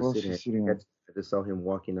where he was sitting. I just saw him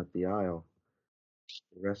walking up the aisle.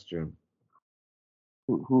 The restroom.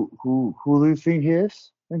 Who do you think he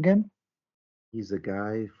is again? He's a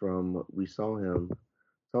guy from. We saw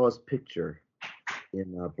his picture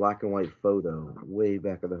in a black and white photo way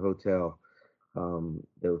back at the hotel.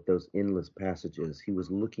 Those endless passages. He was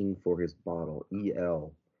looking for his bottle.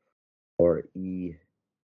 E.L. or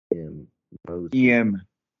E.M. E.M.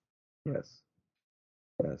 Yes.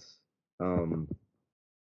 In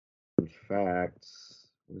fact,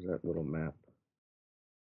 where's that little map?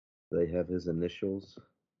 They have his initials.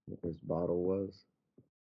 What his bottle was.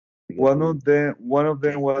 One of them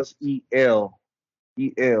was E.L.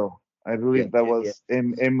 E.L. I believe that was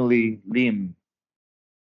Emily Lim.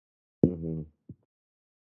 Mm-hmm.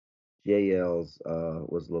 JL's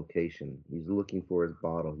was location. He's looking for his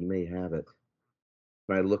bottle. He may have it.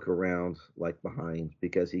 And I look around like behind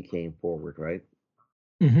because he came forward, right?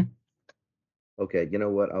 Mm-hmm. Okay, you know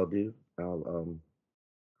what I'll do?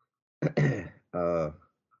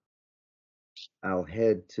 I'll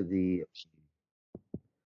head to the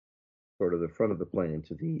sort of the front of the plane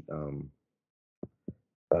to the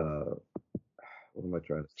what am I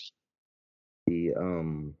trying to say? The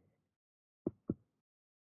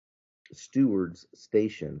steward's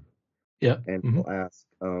station. Yeah. And mm-hmm. I'll ask,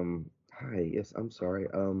 hi, yes, I'm sorry.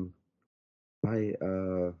 I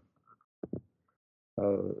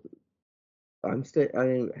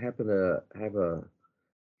happen to have a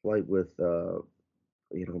flight with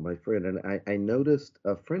my friend, and I noticed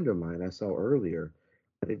a friend of mine I saw earlier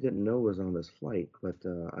that I didn't know was on this flight, but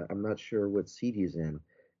I'm not sure what seat he's in.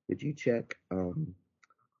 Did you check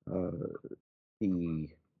the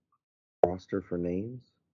roster for names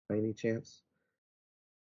by any chance?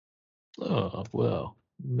 Oh well,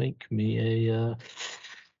 make me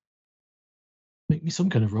some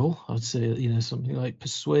kind of roll. I'd say something like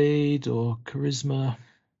persuade or charisma.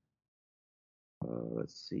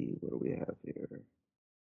 Let's see, what do we have here?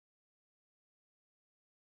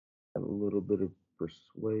 Have a little bit of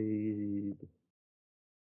persuade.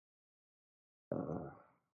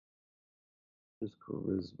 Just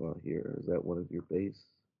charisma here. Is that one of your base?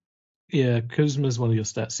 Yeah, charisma is one of your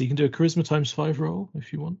stats. So you can do a charisma times 5 roll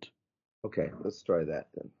if you want. Okay, let's try that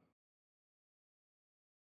then.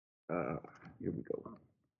 Here we go.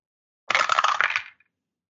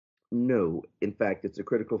 No, in fact, it's a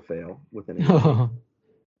critical fail with an 8.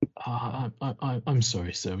 I'm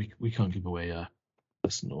sorry, sir. We can't give away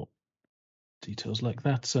personal details like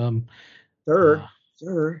that. Sir.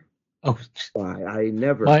 Oh, I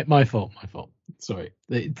never. My fault. Sorry,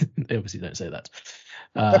 they obviously don't say that.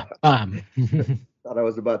 Bam. Thought I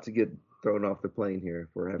was about to get thrown off the plane here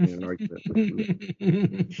for having an argument with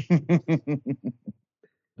you.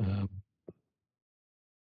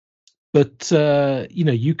 But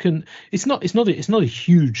you can. It's not a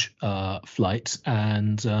huge flight,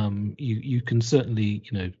 and you can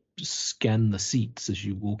certainly scan the seats as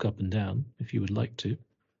you walk up and down if you would like to.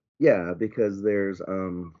 Yeah, because there's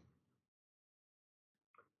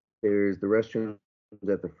the restrooms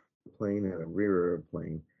at the plane and the rear of the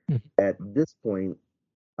plane. At this point,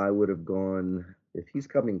 I would have gone, if he's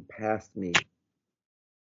coming past me,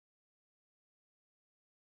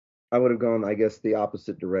 I would have gone, I guess, the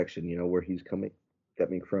opposite direction, where he's coming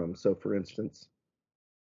from. So, for instance,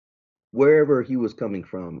 wherever he was coming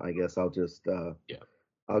from, I guess I'll just,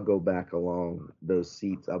 I'll go back along those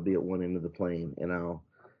seats. I'll be at one end of the plane, and I'll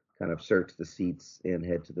kind of search the seats and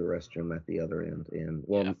head to the restroom at the other end. And,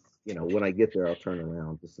 when I get there, I'll turn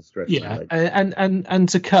around just to stretch my legs. And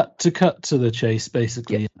to cut to the chase,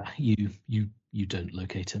 basically, you don't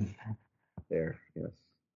locate him. There, yes.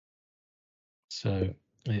 So,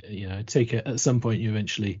 I take it at some point you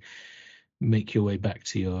eventually make your way back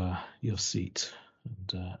to your seat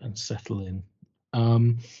and settle in.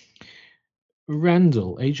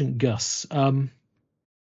 Randall, Agent Gus, I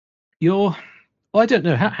don't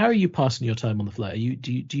know. How are you passing your time on the flight?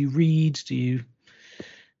 Do you read? Do you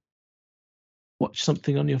watch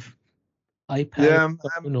something on your iPad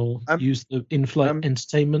or use the in-flight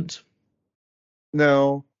entertainment?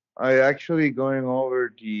 No, I actually going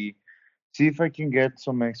over see if I can get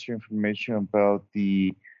some extra information about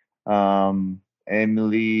the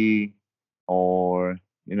Emily or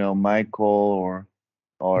Michael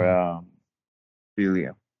or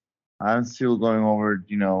William. I'm still going over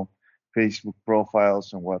Facebook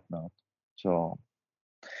profiles and whatnot. So,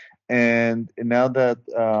 and now that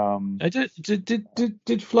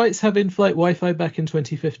did flights have in-flight Wi-Fi back in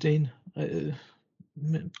 2015?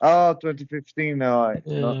 2015. No,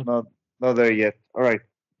 not there yet. All right,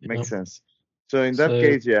 makes sense. So in that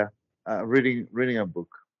case, reading a book.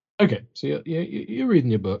 Okay, so you're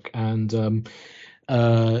reading your book, and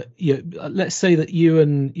let's say that you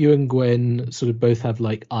and Gwen sort of both have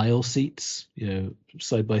like aisle seats,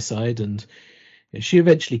 side by side, and she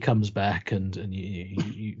eventually comes back, and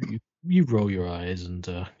you roll your eyes and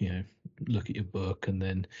look at your book, and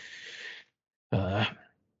then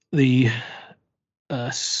the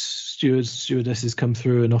stewardesses come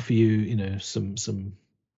through and offer you some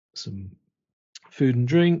food and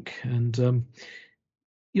drink, and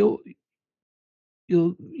you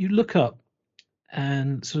look up,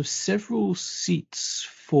 and sort of several seats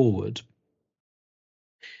forward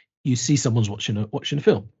you see someone's watching a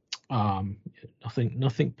film.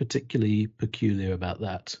 Nothing particularly peculiar about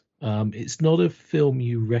that. It's not a film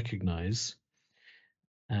you recognize.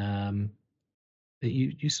 You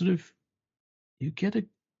sort of get a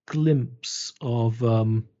glimpse of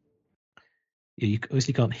you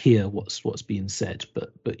obviously can't hear what's being said,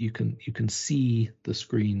 but you can see the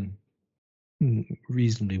screen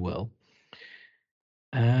reasonably well,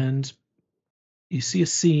 and you see a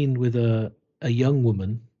scene with a young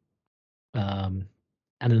woman and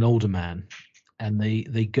an older man, and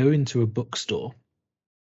they go into a bookstore,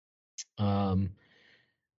 and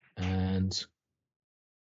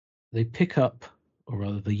they pick up, or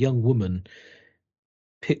rather the young woman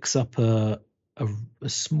picks up a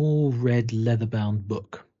small red leather-bound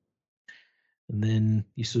book, and then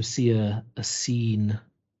you sort of see a scene,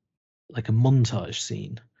 like a montage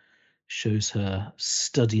scene, shows her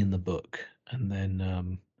studying the book, and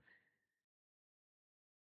then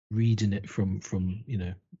reading it from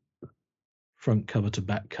front cover to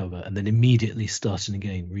back cover, and then immediately starting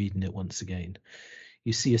again, reading it once again.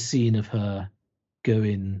 you see a scene of her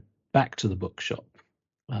going back to the bookshop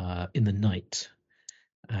in the night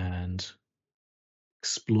and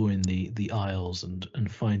exploring the aisles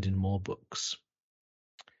and finding more books.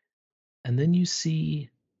 And then you see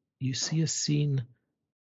a scene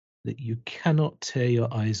that you cannot tear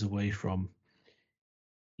your eyes away from.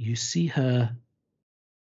 You see her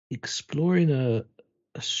exploring a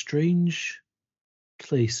strange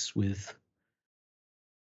place with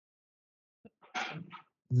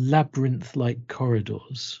labyrinth-like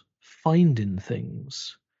corridors, finding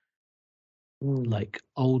things like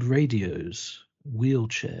old radios,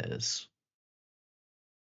 wheelchairs,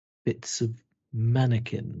 bits of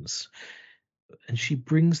mannequins, and she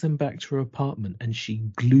brings them back to her apartment and she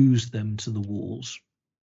glues them to the walls.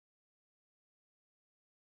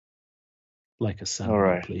 Like a sample, All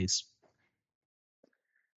right. please.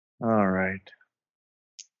 All right.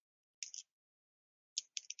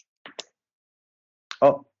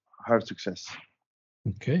 Oh, hard success.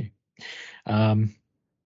 Okay.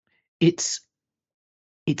 It's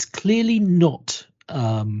clearly not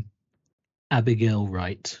Abigail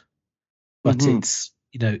Wright, but it's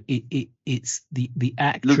it's the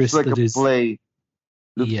actress looks like that a is play.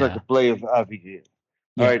 Looks yeah. like a play of Abigail.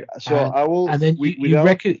 Yeah. All right. So I will. And then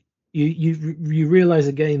without, you realize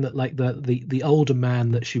again that like the older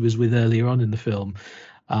man that she was with earlier on in the film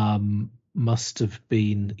must have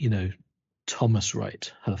been Thomas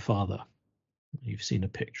Wright, her father. You've seen a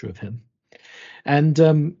picture of him, and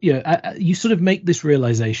you sort of make this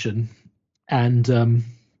realization, and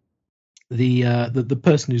the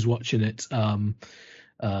person who's watching it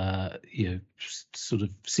sort of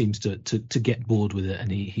seems to get bored with it, and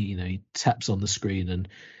he taps on the screen and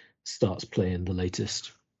starts playing the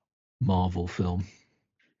latest Marvel film.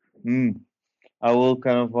 I will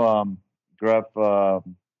kind of grab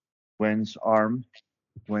Gwen's arm.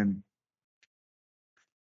 Gwen,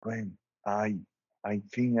 I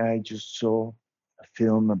think I just saw a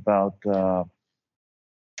film about what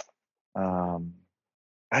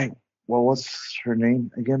was her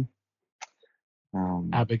name again?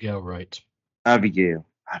 Abigail Wright. Abigail.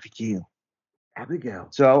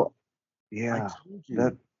 So yeah, I told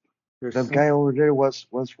you. that guy over there was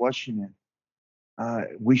watching it.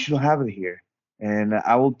 We should have it here, and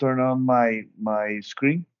I will turn on my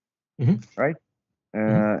screen, right,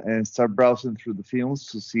 and start browsing through the films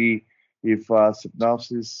to see if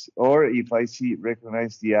synopsis or if I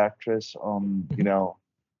recognize the actress on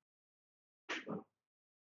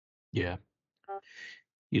Yeah,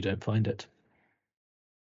 you don't find it.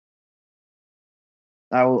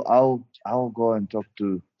 I'll go and talk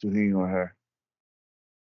to him or her.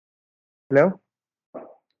 Hello?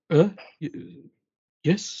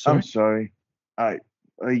 Yes, sorry. I'm sorry. I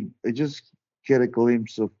just get a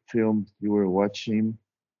glimpse of film you were watching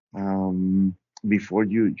before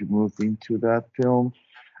you moved into that film.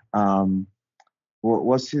 What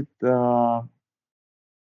was it?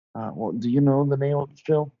 What do you know the name of the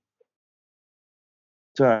film?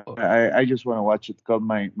 So I just want to watch it. Caught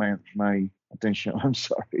my attention. I'm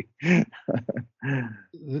sorry.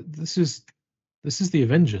 This is the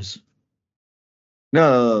Avengers.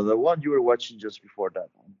 No, the one you were watching just before that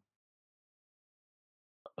one.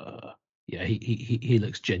 Yeah, he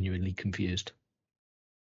looks genuinely confused.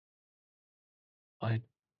 I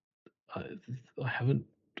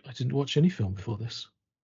didn't watch any film before this.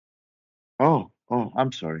 Oh,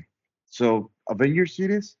 I'm sorry. So Avengers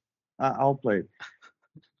series, I'll play it.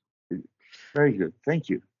 Very good, thank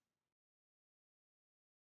you.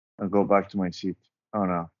 I'll go back to my seat. Oh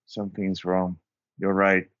no, something's wrong. You're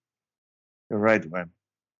right, man.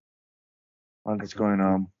 What's going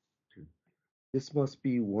on? This must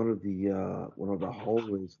be one of the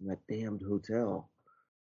hallways in that damned hotel.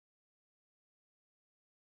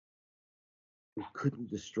 We couldn't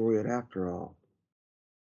destroy it after all.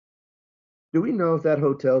 Do we know if that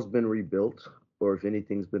hotel's been rebuilt or if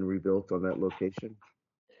anything's been rebuilt on that location?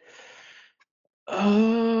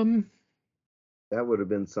 That would have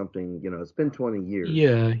been something, it's been 20 years.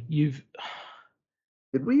 Yeah,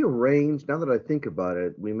 Did we arrange, now that I think about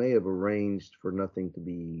it, we may have arranged for nothing to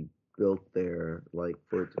be built there, like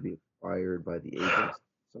for it to be acquired by the agents or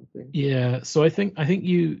something? Yeah, so I think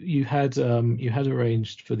you had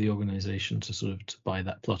arranged for the organization to sort of to buy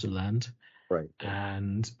that plot of land. Right.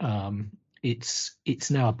 And it's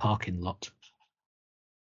now a parking lot.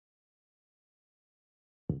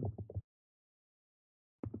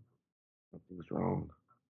 Something's wrong.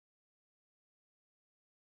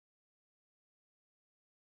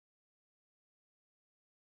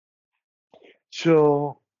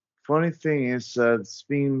 So funny thing is it's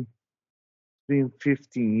been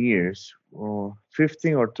 15 years, or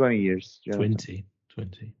 15 or 20 years. 20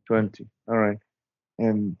 20. 20. All right.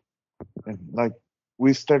 And like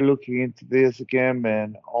we start looking into this again,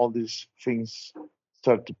 and all these things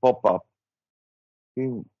start to pop up.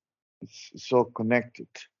 It's all connected.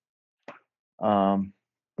 Very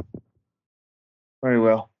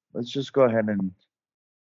well. Let's just go ahead and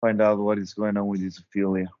find out what is going on with this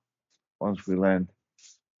Ophelia once we land.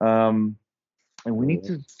 And we need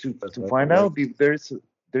to find out if there's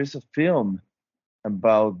a film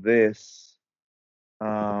about this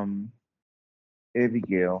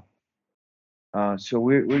Abigail. So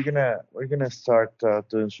we're gonna start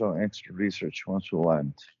doing some extra research once we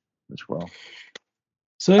land as well.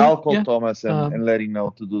 So I'll call Thomas and let him know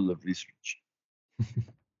to do the research.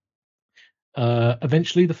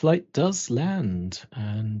 Eventually the flight does land,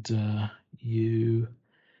 and you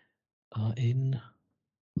are in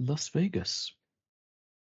Las Vegas.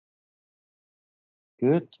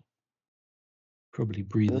 Good. Probably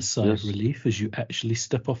breathe a sigh of relief as you actually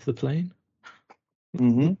step off the plane.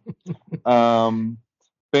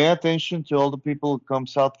 Pay attention to all the people who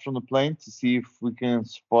comes out from the plane to see if we can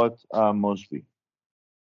spot Mosby.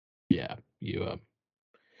 Yeah, you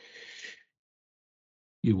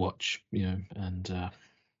watch, and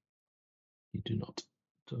you do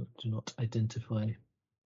not identify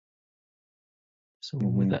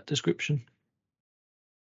someone with that description.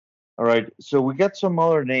 All right, so we got some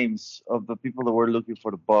other names of the people that were looking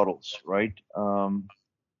for the bottles, right?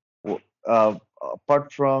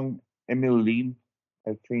 Apart from Emil Lim,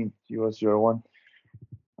 I think he was your one.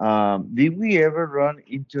 Did we ever run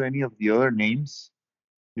into any of the other names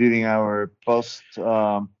during our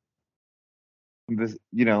post-assignment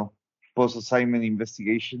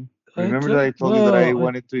investigation? Remember that I told you that I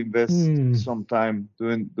wanted to invest some time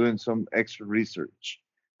doing some extra research.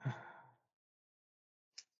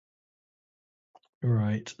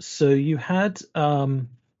 Right. So you had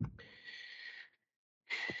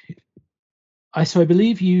I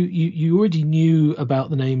believe you already knew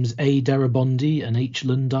about the names A. Darabondi and H.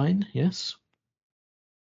 Lundine, yes?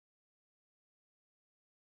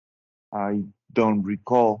 I don't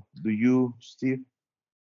recall. Do you, Steve?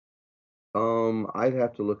 I'd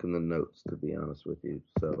have to look in the notes, to be honest with you.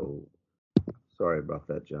 So sorry about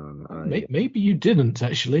that, John. Maybe you didn't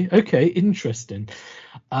actually. Okay, interesting.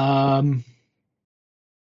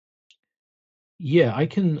 Yeah, I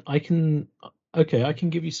can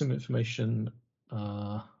give you some information.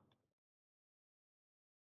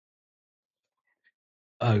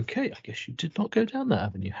 Okay, I guess you did not go down that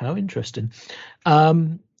avenue. How interesting.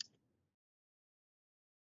 A.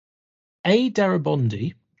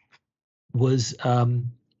 Darabondi was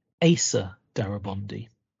Asa Darabondi,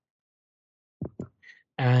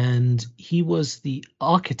 and he was the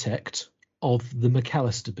architect of the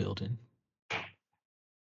McAllister Building.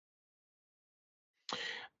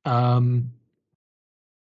 So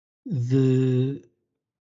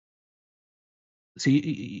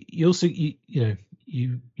you also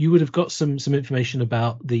you would have got some information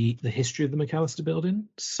about the history of the McAllister Building.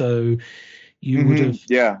 So you would have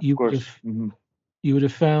you would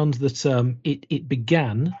have found that it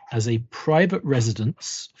began as a private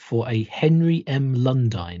residence for a Henry M.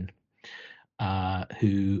 Lundine,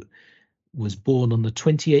 who was born on the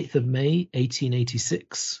 28th of May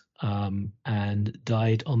 1886 and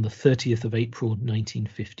died on the 30th of April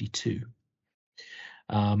 1952.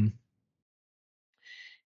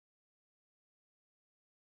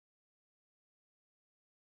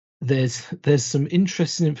 There's some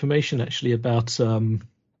interesting information actually about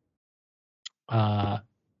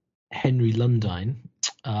Henry Lundine,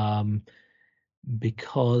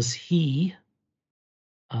 because he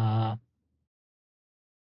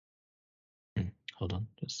hold on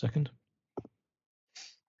just a second.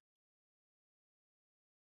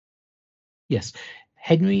 Yes,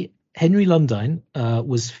 Henry Lundine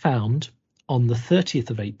was found on the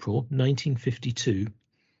 30th of April 1952,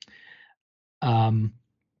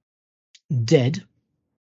 dead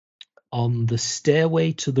on the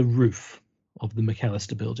stairway to the roof of the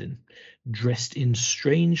McAllister Building, dressed in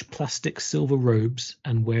strange plastic silver robes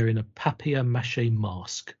and wearing a papier-mâché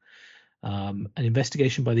mask. An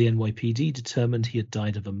investigation by the NYPD determined he had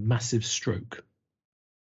died of a massive stroke.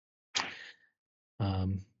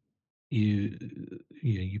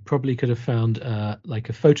 You probably could have found like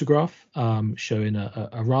a photograph showing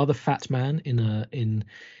a rather fat man in a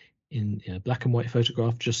black and white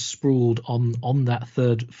photograph, just sprawled on that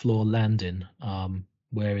third floor landing,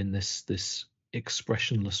 wearing this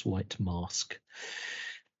expressionless white mask.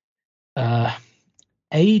 A.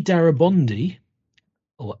 Darabondi,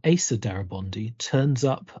 or Asa Darabondi, turns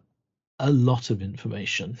up a lot of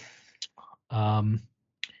information.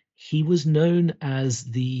 He was known as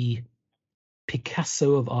the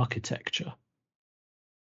Picasso of architecture.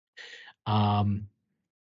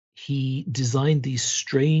 He designed these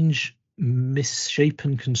strange,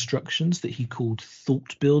 misshapen constructions that he called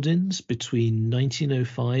thought buildings between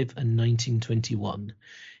 1905 and 1921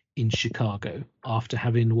 in Chicago, after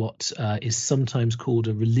having what is sometimes called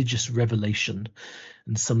a religious revelation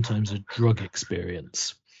and sometimes a drug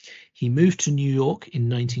experience. He moved to New York in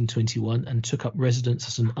 1921 and took up residence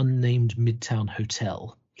at an unnamed Midtown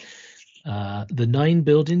hotel. The 9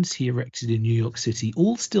 buildings he erected in New York City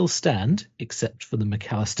all still stand, except for the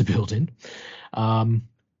McAllister building.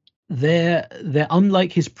 They're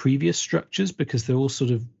unlike his previous structures because they're all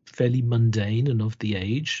sort of fairly mundane and of the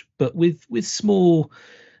age, but with small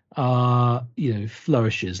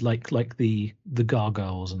flourishes like the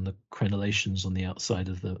gargoyles and the crenellations on the outside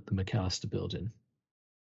of the McAllister building.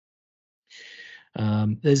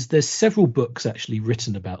 There's several books actually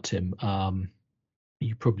written about him.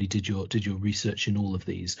 You probably did your research in all of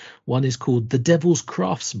these. One is called The Devil's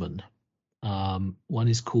Craftsman. One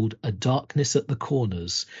is called A Darkness at the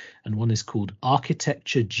Corners, and one is called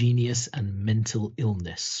Architecture, Genius, and Mental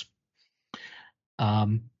Illness.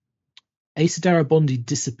 Asa Darabondi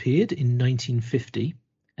disappeared in 1950,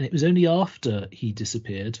 and it was only after he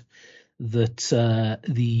disappeared that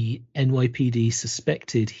the NYPD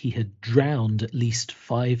suspected he had drowned at least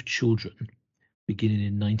 5 children beginning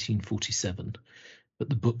in 1947, but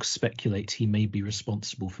the books speculate he may be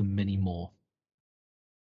responsible for many more.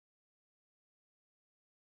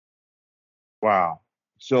 Wow.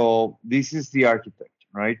 So this is the architect,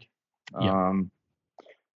 right? Yeah.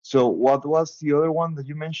 So what was the other one that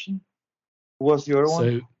you mentioned? Who was the other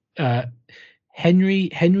one? So Henry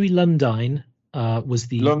Lundine was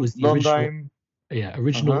the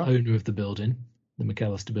original owner of the building, the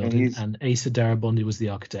McAllister building, and Asa Darabondi was the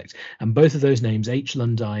architect. And both of those names, H.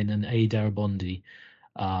 Lundine and A. Darabondi,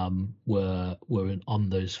 were on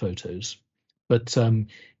those photos. But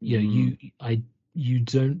you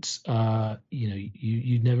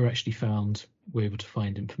never actually were able to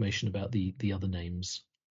find information about the other names.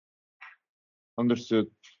 Understood.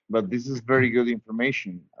 But this is very good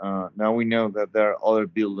information. Now we know that there are other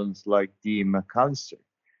buildings like the McAllister,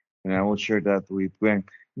 and I will share that with Gwen.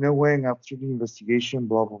 Gwen, after the investigation,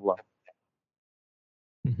 blah blah blah.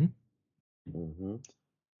 Mm-hmm. Mm-hmm.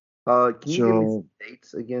 Can you give me some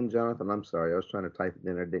dates again, Jonathan? I'm sorry, I was trying to type it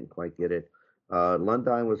in. I didn't quite get it.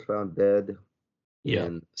 Lundine was found dead.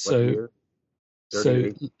 In what year?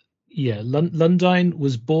 Lundine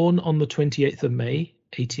was born on the 28th of May,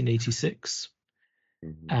 1886,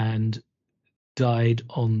 and died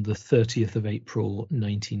on the 30th of April,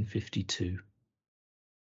 1952.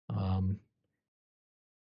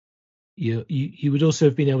 You would also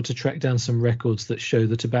have been able to track down some records that show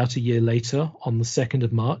that about a year later, on the 2nd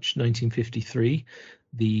of March, 1953,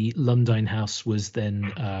 the Lundine house was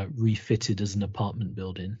then refitted as an apartment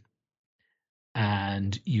building.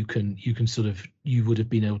 And you would have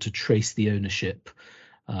been able to trace the ownership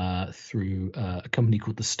through a company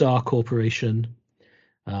called the Star Corporation,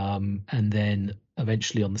 and then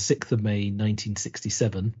eventually on the 6th of May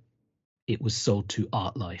 1967 it was sold to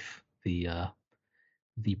ArtLife, the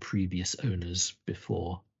previous owners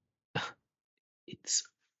before its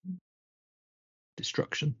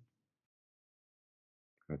destruction.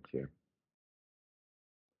 Gotcha.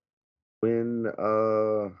 When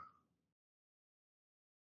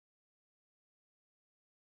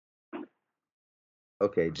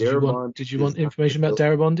okay, did you want information about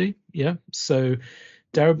Darabondi? Yeah. So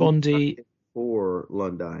Darabondi for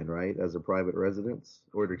Lundine, right, as a private residence,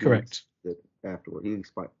 or did he correct afterward? He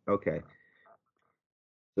expired. Okay.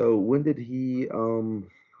 So when did he?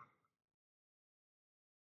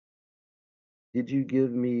 Did you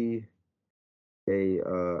give me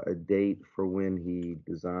a date for when he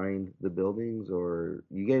designed the buildings, or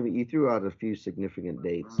you threw out a few significant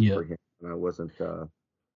dates for him, and I wasn't. So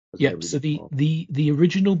the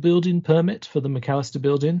original building permit for the McAllister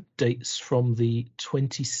building dates from the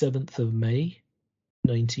 27th of May,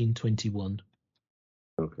 1921.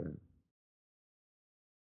 Okay.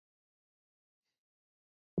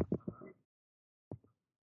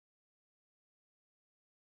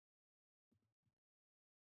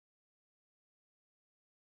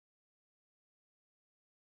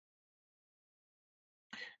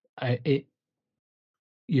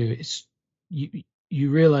 You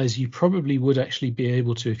realize you probably would actually be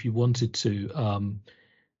able to, if you wanted to,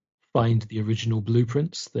 find the original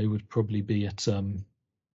blueprints. They would probably be at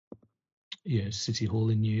City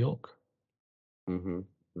Hall in New York.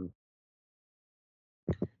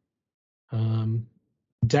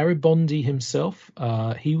 Darabondi himself,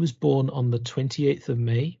 he was born on the 28th of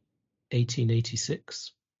May,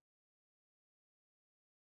 1886.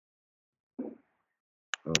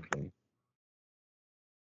 Okay.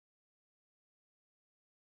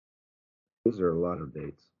 Those are a lot of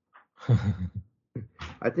dates.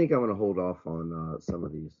 I think I'm going to hold off on some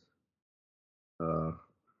of these. Uh,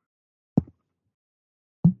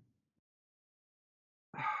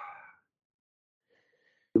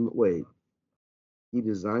 wait, he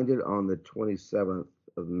designed it on the 27th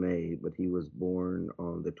of May, but he was born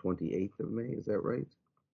on the 28th of May. Is that right?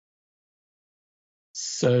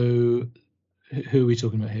 So, who are we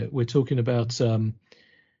talking about here? We're talking about Asa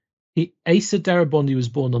Darabondi was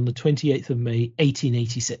born on the 28th of May,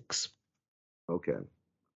 1886. Okay.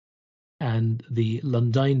 And the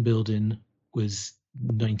Lundine building was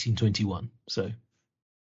 1921. So,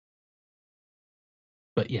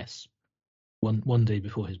 but yes, one day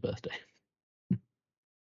before his birthday. I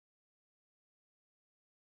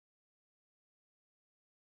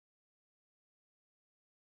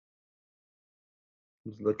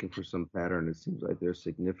was looking for some pattern. It seems like there's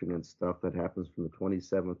significant stuff that happens from the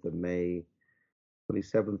 27th of May,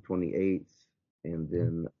 27th, 28th, and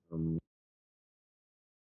then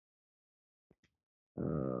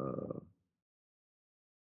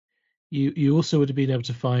You also would have been able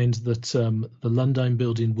to find that the Lundine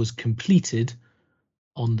building was completed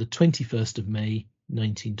on the 21st of May,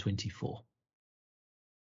 1924.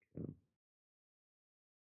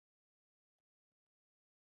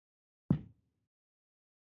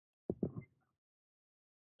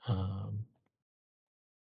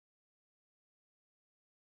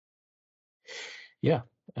 Yeah,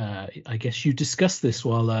 I guess you discussed this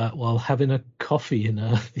while having a coffee in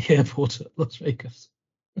the airport at Las Vegas.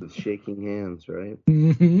 with shaking hands, right?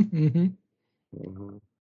 Mm-hmm, mm-hmm. Mm-hmm.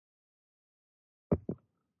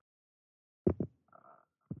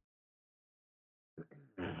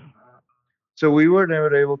 So we were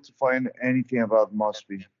never able to find anything about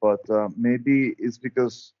Mosby, but maybe it's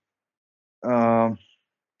um,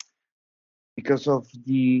 because of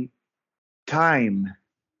the time.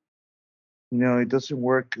 You know, it doesn't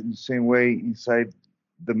work in the same way inside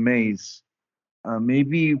the maze.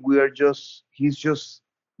 Maybe he's just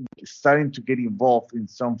starting to get involved in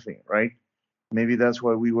something, right? Maybe that's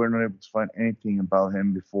why we were not able to find anything about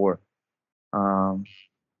him before. Um,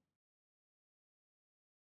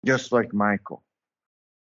 just like Michael.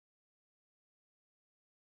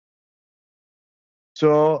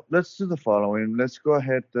 So let's do the following. Let's go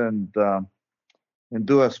ahead and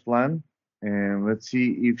do as planned, and let's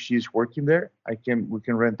see if she's working there. We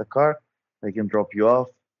can rent a car. I can drop you off.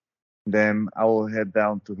 Then I will head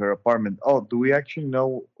down to her apartment. Oh, do we actually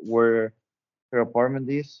know where her apartment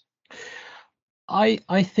is?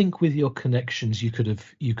 I think with your connections you could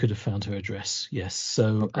have found her address. Yes.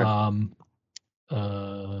 So Okay.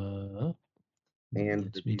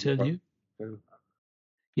 And let me tell you. Oh,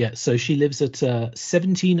 Yeah, so she lives at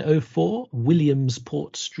 1704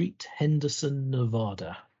 Williamsport Street, Henderson,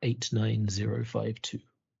 Nevada, 89052.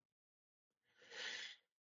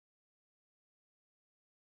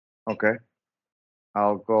 Okay.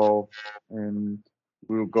 I'll go and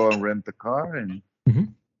we'll go and rent the car and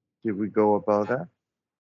Mhm. see if we go about that.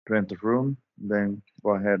 Rent a room, then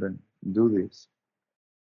go ahead and do this.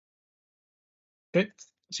 Okay,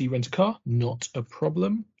 so you rent a car, not a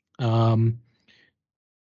problem.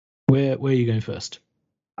 Where are you going first?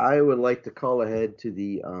 I would like to call ahead to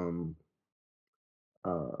the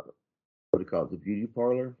what do you call it, the beauty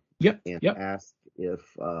parlor, Yep, and yep. ask if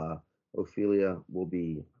Ophelia will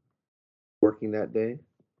be working that day.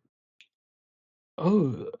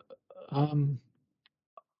 Oh, I'm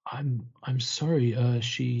sorry.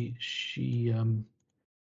 She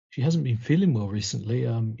hasn't been feeling well recently.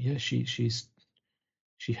 Yeah,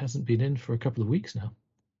 she hasn't been in for a couple of weeks now.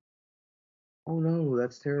 Oh no,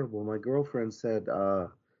 that's terrible. My girlfriend said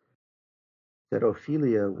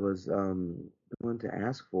Ophelia was the one to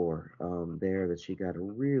ask for there, that she got a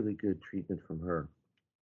really good treatment from her.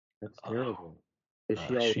 That's terrible. Is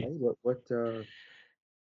she all She right? What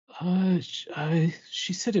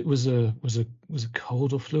she said it was a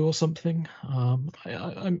cold or flu or something.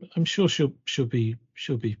 I'm sure she'll be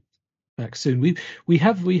back soon. We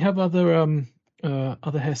have other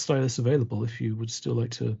hairstylists available if you would still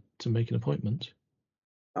like to make an appointment.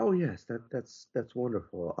 Oh yes, that's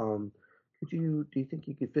wonderful. Do you think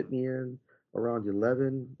you could fit me in around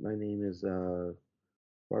 11? My name is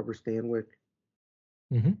Barbara Stanwyck.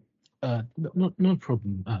 Mm-hmm. No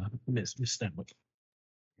problem, Miss Stanwyck.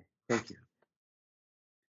 Thank you.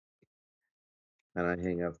 And I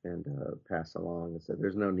hang up and pass along and said,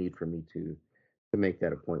 "There's no need for me to make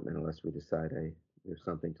that appointment unless we decide there's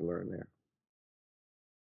something to learn there."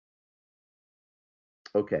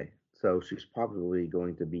 Okay, so she's probably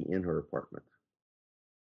going to be in her apartment.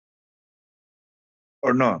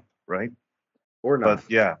 or not, right? Or not.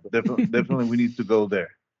 But yeah, definitely we need to go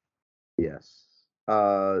there. Yes.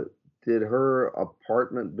 Did her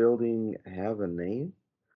apartment building have a name?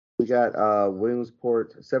 We got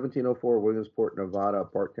Williamsport, 1704 Williamsport, Nevada,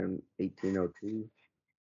 apartment 1802.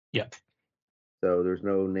 Yep. So there's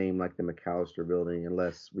no name like the McAllister building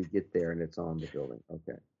unless we get there and it's on the building.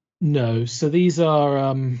 Okay. No, so these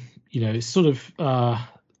are sort of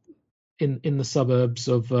in the suburbs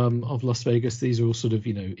of Las Vegas. These are all sort of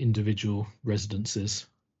individual residences.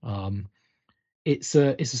 It's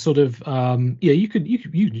a sort of you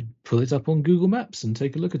could pull it up on Google Maps and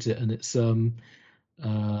take a look at it, and it's a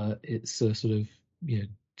sort of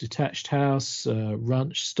detached house,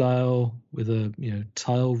 ranch style with a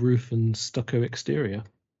tile roof and stucco exterior.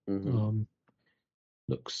 Mm-hmm.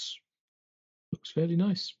 Looks fairly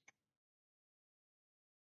nice.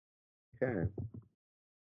 Okay.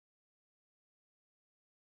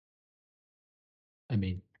 I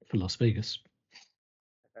mean, for Las Vegas.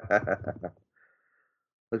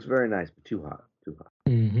 Looks very nice, but too hot. Too hot.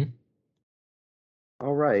 Mm-hmm.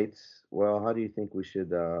 All right. Well, how do you think we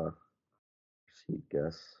should proceed,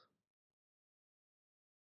 Gus?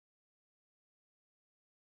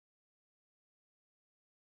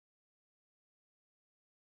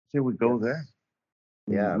 Say we go there.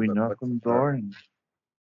 Yeah, We but knock on the door and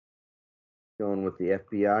going with the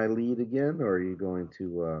FBI lead again, or are you going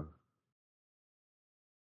to?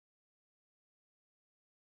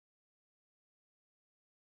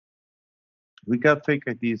 we got fake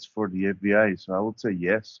IDs for the FBI, so I would say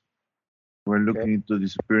yes. We're looking into the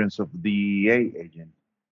disappearance of the DEA agent.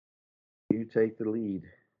 You take the lead.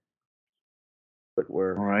 But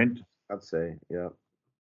we're All right. I'd say, yeah.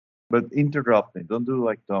 But interrupt me. Don't do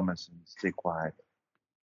like Thomas and stay quiet.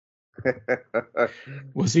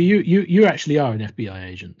 Well, so you actually are an FBI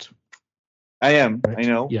agent. I am, right? I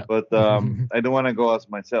know, Yeah. but I don't want to go as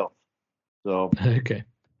myself. So okay.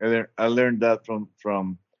 I learned that from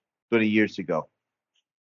 20 years ago.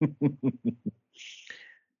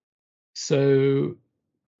 So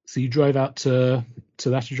you drive out to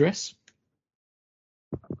that address?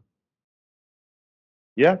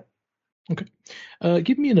 Yeah. Okay.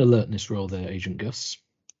 Give me an alertness roll there, Agent Gus.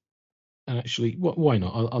 And actually, why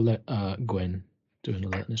not? I'll let Gwen do an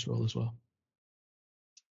alertness roll as well.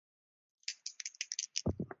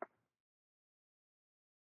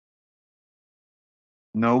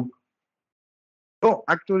 No. Oh,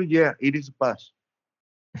 actually, yeah, it is a pass.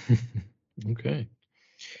 Okay.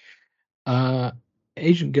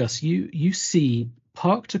 Agent Gus, you see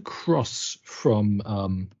parked across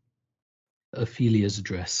from Ophelia's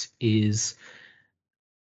address is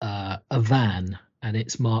a van, and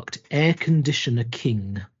it's marked Air Conditioner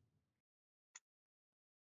King.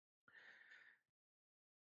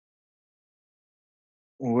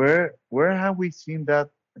 Where have we seen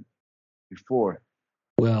that before?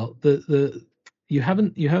 Well, you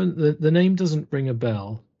haven't the name doesn't ring a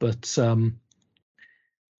bell, but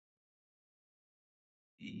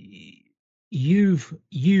you've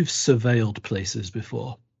surveilled places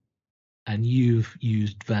before, and you've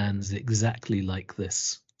used vans exactly like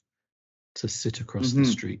this to sit across the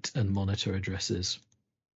street and monitor addresses.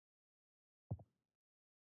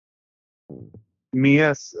 Me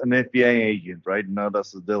as an FBI agent, right? Not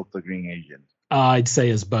as a Delta Green agent. I'd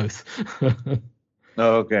say as both.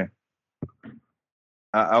 Oh, okay.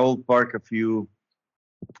 I will park a few.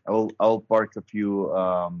 I'll park a few.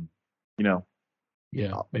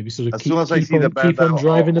 Yeah, maybe sort of as soon as I see the van, keep on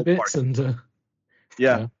driving I'll a bit park. and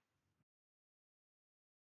yeah.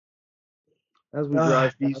 As we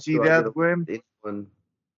drive, do you see that, Gwen? Anyone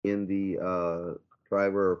in the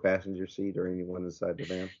driver or passenger seat, or anyone inside the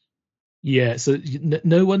van? Yeah, so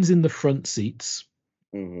no one's in the front seats.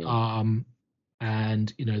 Mm-hmm.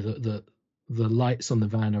 And the lights on the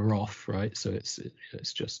van are off, right? So it's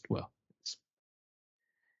just, well,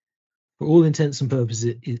 for all intents and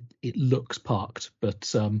purposes, it looks parked.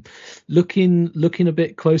 But looking a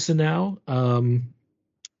bit closer now,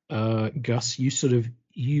 Gus,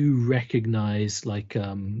 you recognize like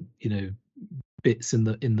bits in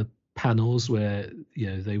the panels where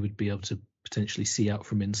they would be able to potentially see out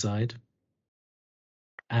from inside,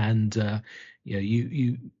 and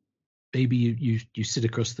you maybe you sit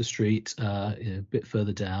across the street a bit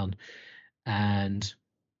further down, and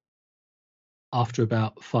after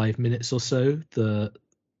about 5 minutes or so, the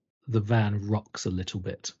van rocks a little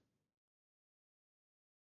bit.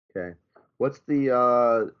 Okay. What's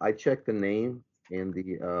the I checked the name and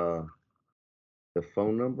the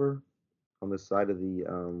phone number on the side of the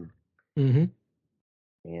Mm-hmm.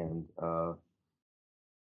 and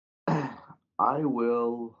I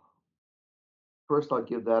will first I'll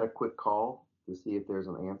give that a quick call to to see if there's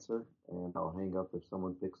an answer, and I'll hang up if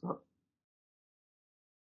someone picks up.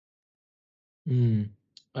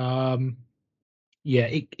 Yeah,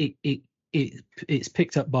 it's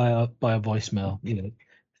picked up by a voicemail.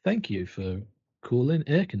 Thank you for calling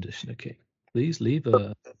Air Conditioner King. Please leave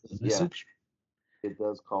a message. It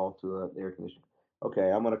does call to an air conditioner.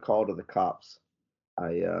 Okay, I'm gonna call to the cops.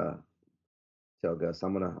 I tell Gus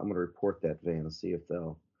I'm gonna report that van and see if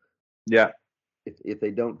they'll. Yeah. If they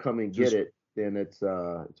don't come and get it, then it's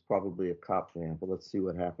probably a cop van. But let's see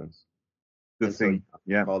what happens. Good thing.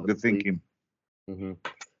 Yeah. Good thinking. Mm-hmm.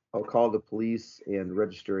 I'll call the police and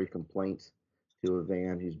register a complaint to a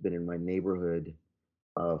van who's been in my neighborhood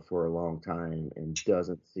for a long time and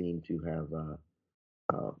doesn't seem to have.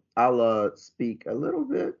 I'll speak a little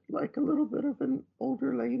bit like a little bit of an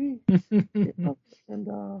older lady, and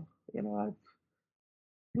I've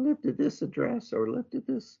lived at this address or lived at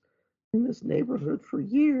this in this neighborhood for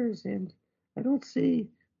years, and I don't see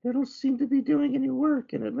they don't seem to be doing any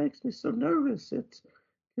work, and it makes me so nervous.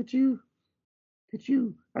 Could you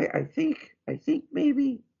I think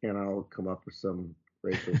maybe, and I'll come up with some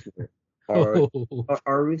racial slur,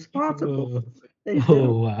 are responsible. They've been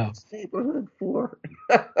in this neighborhood for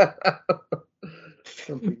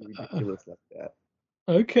something ridiculous like that.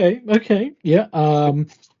 Okay, yeah.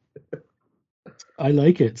 I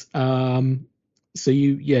like it. So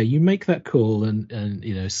you make that call,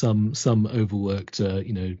 and some overworked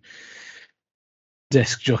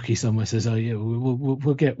desk jockey somewhere says, "Oh yeah,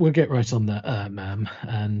 we'll get right on that, ma'am."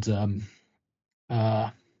 And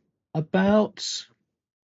about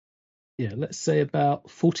let's say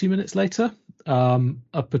about 40 minutes later,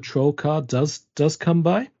 a patrol car does come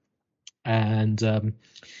by, and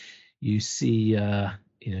you see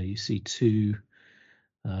you see two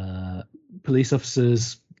police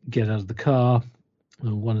officers get out of the car.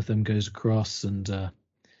 One of them goes across and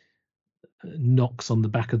knocks on the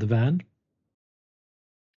back of the van,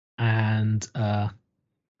 and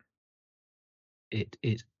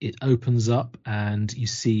it opens up, and you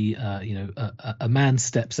see a man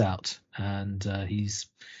steps out, and he's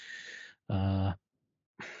why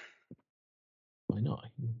not? I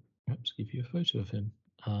can perhaps give you a photo of him.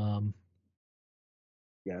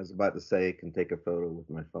 Yeah, I was about to say I can take a photo with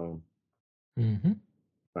my phone. Mm-hmm.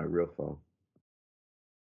 My real phone.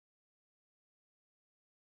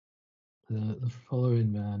 The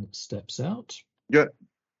following man steps out. Yeah,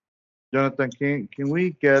 Jonathan, can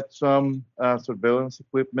we get some surveillance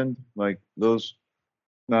equipment like those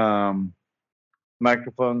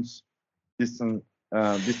microphones, distance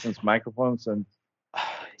microphones and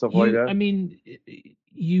stuff like that? I mean,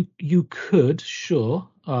 you could, sure.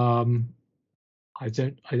 I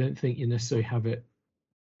don't think you necessarily have it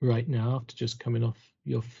right now after just coming off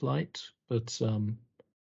your flight, but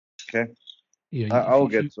okay. I'll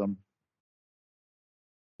get some.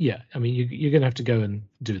 Yeah, I mean, you're going to have to go and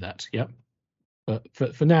do that. Yeah, but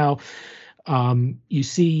for now, you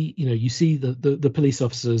see the police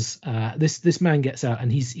officers. This man gets out,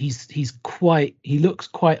 and he looks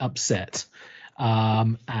quite upset,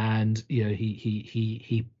 and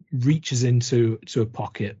he reaches into a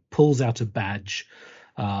pocket, pulls out a badge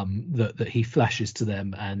that he flashes to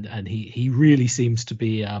them, and he really seems to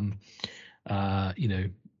be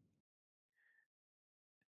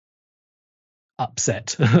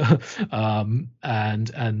upset. And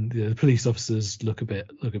the police officers look a bit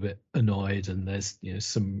annoyed, and there's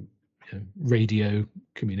some radio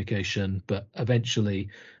communication, but eventually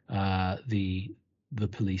the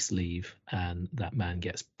police leave, and that man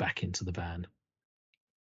gets back into the van.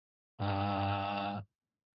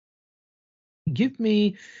 Give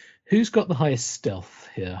me, who's got the highest stealth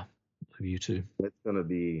here of you two? It's gonna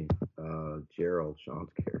be Gerald, Sean's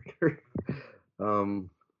character.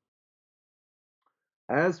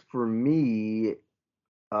 As for me,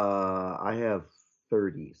 I have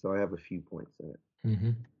 30, so I have a few points in it.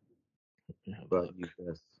 Mm-hmm. But you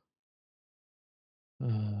guess.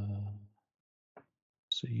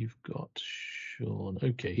 So you've got Sean.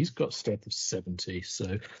 Okay, he's got stealth of 70.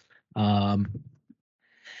 So,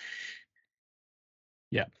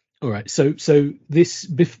 yeah. All right. So this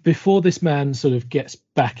before this man sort of gets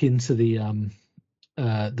back into the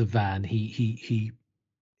van,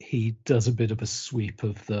 he does a bit of a sweep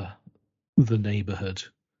of the neighborhood.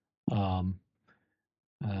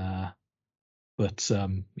 But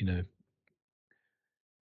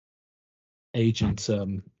Agent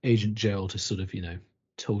Gerald has sort of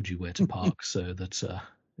told you where to park, so that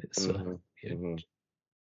it's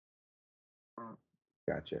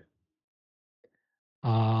Gotcha.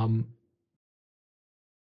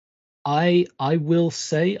 I will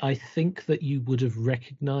say I think that you would have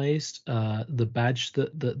recognized the badge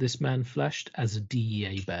that this man flashed as a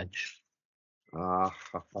DEA badge. Ah,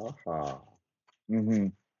 ha, ha, ha. Hmm.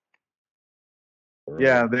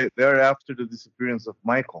 Yeah, they're after the disappearance of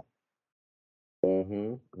Michael.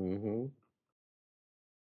 Mm-hmm. Mm-hmm.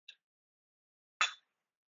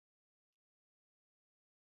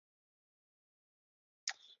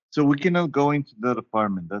 So we cannot go into that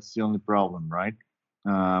apartment. That's the only problem, right?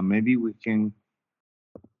 Maybe we can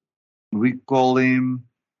recall him.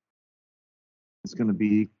 It's going to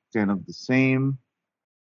be kind of the same.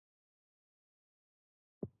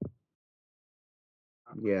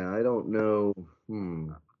 Yeah, I don't know.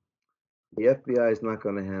 The FBI is not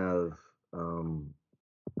going to have.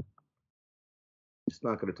 It's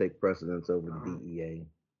not going to take precedence over the DEA.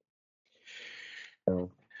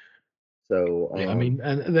 So. Yeah, I mean,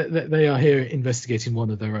 and they are here investigating one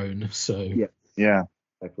of their own. So Yeah,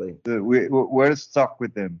 exactly. We're stuck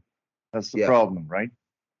with them. That's the problem, right?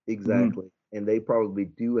 Exactly. And they probably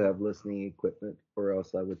do have listening equipment, or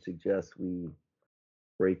else I would suggest we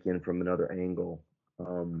break in from another angle.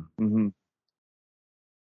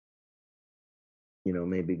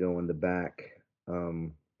 Maybe go in the back.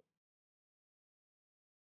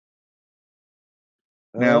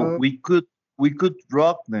 Now we could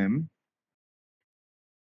rock them.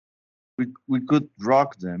 We could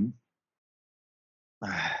rock them.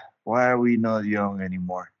 Why are we not young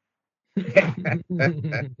anymore?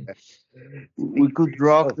 We could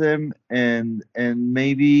rock them and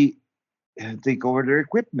maybe take over their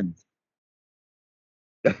equipment.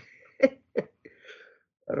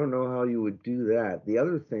 I don't know how you would do that. The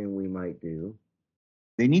other thing we might do.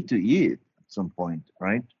 They need to eat at some point,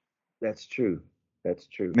 right? That's true. That's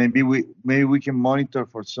true. Maybe we can monitor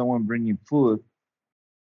for someone bringing food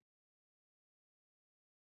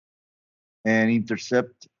and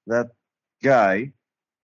intercept that guy.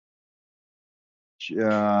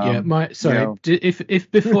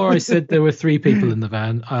 If before I said there were 3 people in the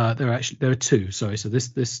van, there are 2. Sorry, so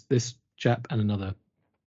this chap and another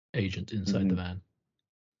agent inside the van.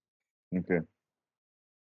 Okay.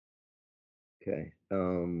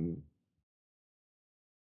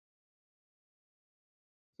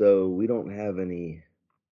 So we don't have any.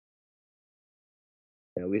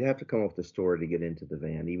 Yeah, we'd have to come off the story to get into the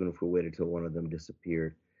van, even if we waited till one of them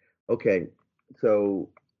disappeared. Okay, so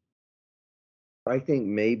I think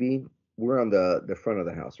maybe we're on the front of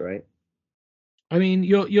the house, right? I mean,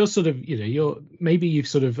 you're sort of, you've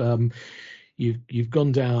sort of you've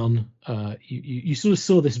gone down. You sort of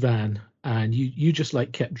saw this van, and you just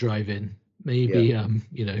like kept driving. Maybe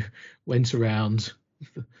went around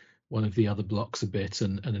one of the other blocks a bit,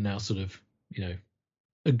 and are now sort of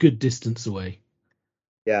a good distance away.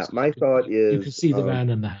 Yeah, so my thought is you can see the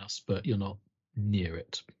van and the house, but you're not near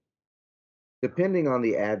it. Depending on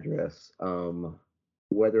the address,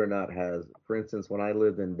 whether or not for instance, when I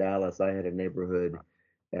lived in Dallas, I had a neighborhood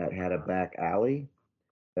that had a back alley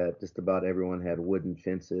that just about everyone had wooden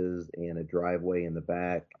fences and a driveway in the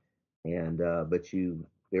back, and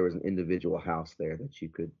there was an individual house there that you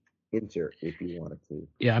could enter if you wanted to.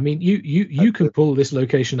 Yeah, I mean, you can pull this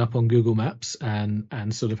location up on Google Maps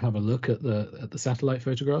and sort of have a look at the satellite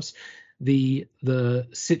photographs. The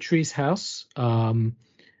Citres house,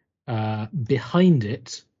 behind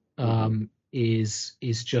it is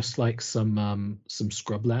just like some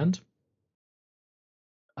scrubland.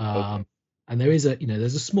 And there is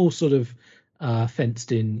there's a small sort of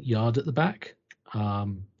fenced in yard at the back,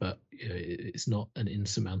 but it's not an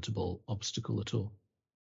insurmountable obstacle at all.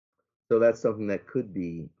 So that's something that could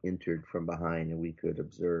be entered from behind, and we could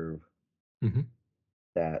observe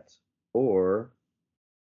that. Or,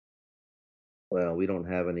 well, we don't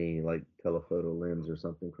have any like telephoto lens or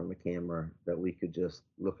something from a camera that we could just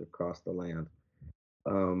look across the land.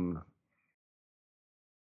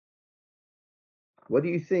 What do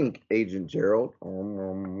you think, Agent Gerald?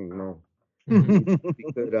 We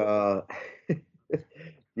could, do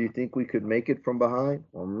you think we could make it from behind?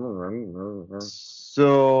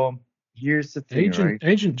 So here's the thing, Agent right?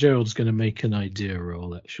 Agent Gerald's going to make an idea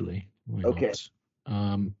roll, actually. Why okay.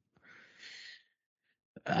 Not?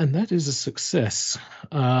 And that is a success.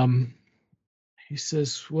 He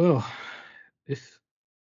says, well, if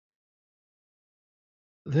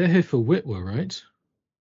they're here for Witwer, right?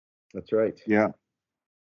 That's right. Yeah.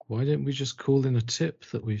 Why didn't we just call in a tip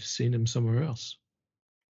that we've seen him somewhere else?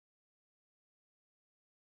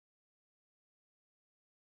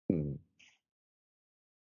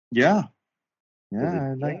 Yeah.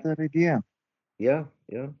 Yeah, I like that idea. Yeah.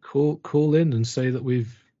 Call in and say that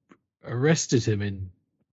we've arrested him in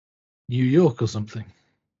New York or something.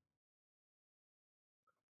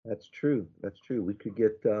 That's true. That's true. We could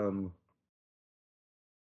get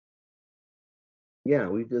yeah,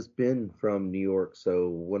 we've just been from New York, so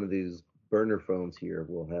one of these burner phones here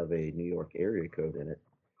will have a New York area code in it.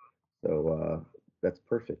 So that's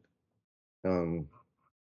perfect. Um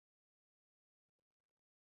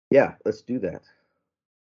yeah, let's do that.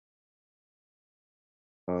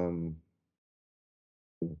 Um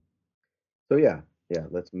so yeah,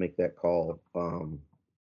 let's make that call.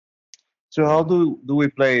 So how do we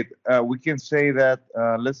play it? We can say that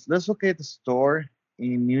let's locate the store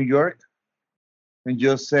in New York and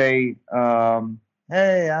just say,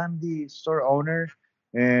 hey, I'm the store owner,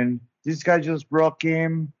 and this guy just broke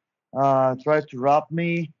in, tried to rob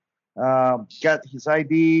me, got his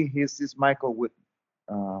ID. He's this Michael Whitmer,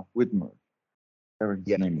 whatever his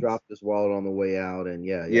Yeah, name is. dropped his wallet on the way out, and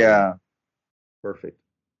yeah. Yeah. Perfect.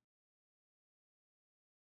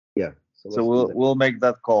 Yeah. So So let's do that. we'll make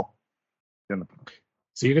that call.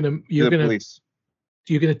 So you're gonna police.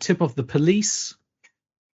 tip off the police.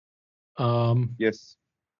 Yes.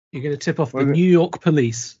 You're gonna tip off the New York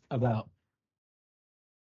police about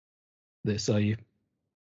this, are you?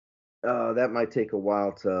 That might take a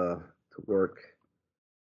while to work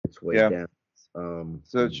its way down.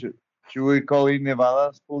 So should we call in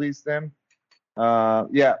Nevada's police then?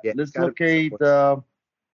 Yeah. Let's locate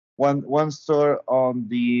one store on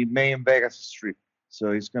the main Vegas Strip.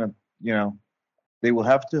 So it's gonna, they will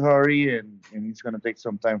have to hurry, and it's gonna take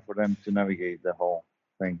some time for them to navigate the whole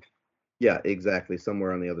thing. Yeah, exactly.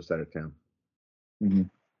 Somewhere on the other side of town. Mm-hmm.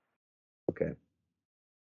 Okay.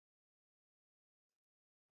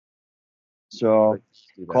 So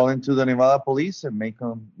call into the Nevada police and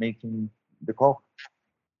making the call.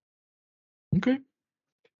 Okay.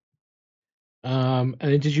 And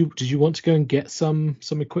did you want to go and get some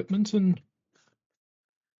equipment and?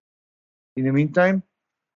 In the meantime,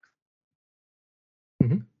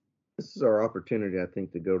 this is our opportunity, I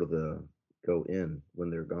think, to go in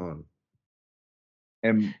when they're gone.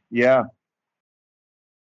 And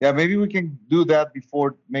maybe we can do that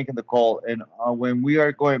before making the call. And when we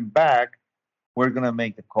are going back, we're gonna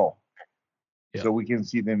make the call, so we can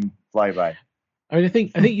see them fly by. I mean, I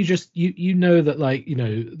think you just you know that, like,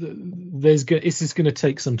 this is going to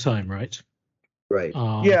take some time, right? Right.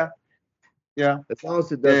 Yeah. As long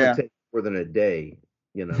as it doesn't take more than a day,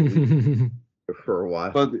 for a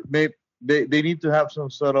while. But they need to have some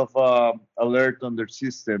sort of alert on their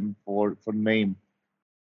system for name.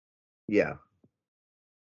 Yeah.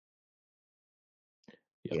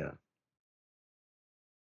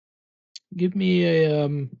 Give me a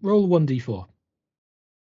roll 1d4.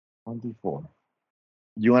 1d4.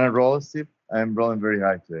 You want to roll it, Steve? I'm rolling very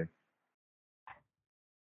high today.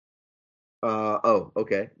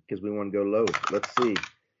 Okay, because we want to go low. Let's see.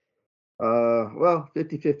 Well,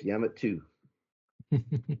 50-50. I'm at 2.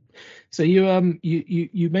 So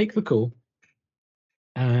you make the call,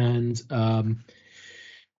 and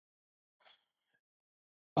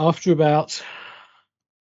after about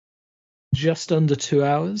just under 2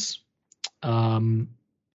 hours,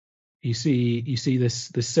 you see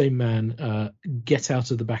this same man get out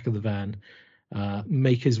of the back of the van,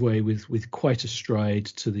 make his way with quite a stride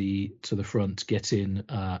to the front, get in,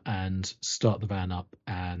 and start the van up,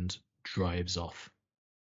 and drives off.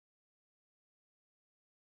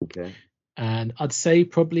 Okay. And I'd say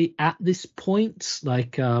probably at this point,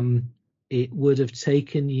 like, it would have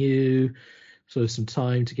taken you sort of some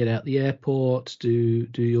time to get out the airport, do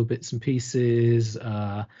your bits and pieces.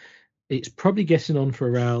 It's probably getting on for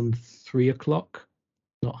around 3 o'clock,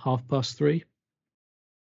 not 3:30.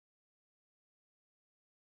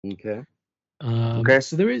 Okay.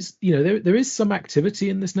 So there is, there is some activity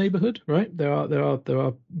in this neighborhood, right? There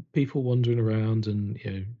are people wandering around, and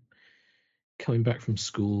coming back from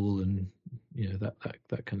school, and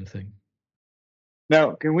that kind of thing.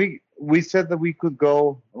 Now, can we said that we could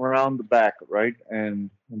go around the back, right, and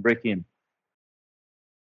break in?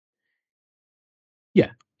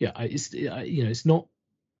 Yeah. It's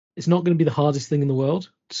not going to be the hardest thing in the world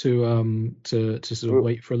to sort of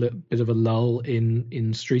wait for a little bit of a lull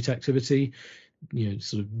in street activity,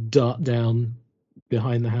 sort of dart down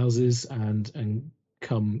behind the houses and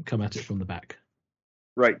come at it from the back.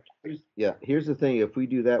 Right. Yeah. Here's the thing: if we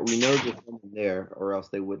do that, we know there's someone there, or else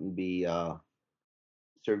they wouldn't be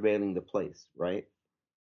surveilling the place, right?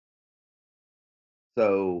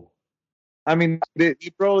 So, I mean, they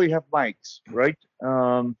probably have mics, right?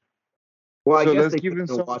 Well, I so guess let's they give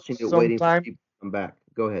them watching it, some waiting time. for people to come back.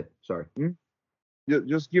 Go ahead. Sorry.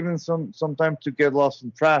 Just give them some time to get lost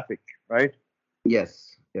in traffic, right?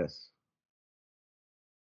 Yes.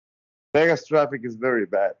 Vegas traffic is very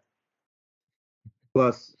bad.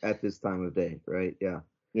 Plus, at this time of day, right? Yeah.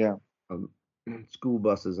 Yeah. School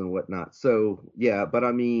buses and whatnot. So yeah, but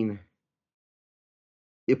I mean,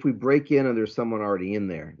 if we break in and there's someone already in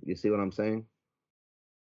there, you see what I'm saying?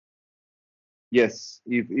 Yes.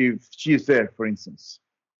 If she's there, for instance.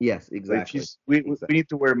 Yes, So if exactly. she's, we Exactly. need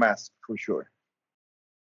to wear masks for sure.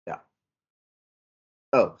 Yeah.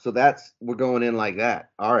 Oh, so we're going in like that.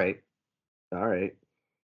 All right. All right.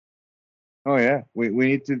 Oh yeah. We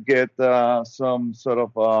need to get some sort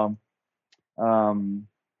of um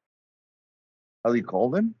how do you call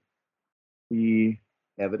them? The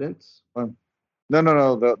Evidence. no,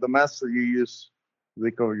 the masks that you use, they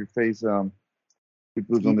cover your face. You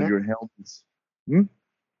put Ski under masks. your helmets. Hmm?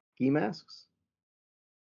 Ski masks.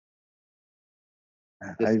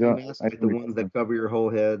 The I ski don't masks, I like don't the recall ones that them. cover your whole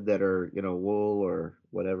head that are, wool or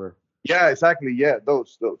whatever. Yeah, exactly. Yeah,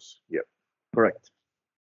 those. Yeah, correct.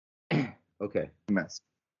 Okay. Mask.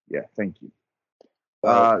 Yeah, thank you.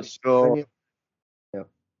 Well, So yeah.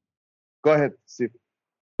 go ahead, Steve.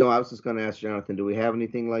 No, I was just going to ask Jonathan, do we have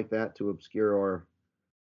anything like that to obscure our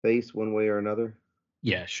face one way or another?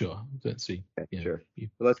 Yeah, sure. Let's see. Okay, Yeah, sure. So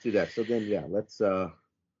let's do that. So then, yeah, let's.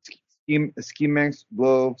 Ski mask,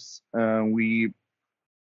 gloves. We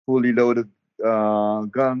fully loaded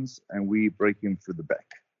guns, and we break in through the back.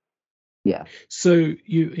 Yeah. So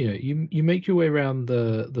you make your way around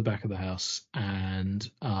the back of the house and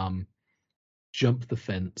jump the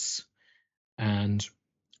fence, and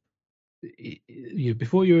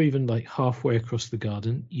before you're even like halfway across the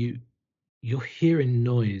garden, you're hearing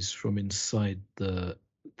noise from inside the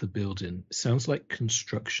building. It sounds like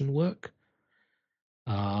construction work.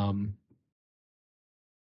 Um,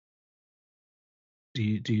 do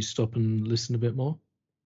you stop and listen a bit more?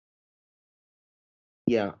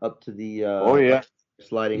 Yeah, up to the Oh yeah, like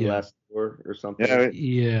sliding Yeah, glass door or something. yeah.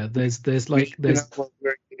 yeah. There's We like should know what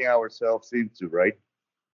we're getting ourselves into, right?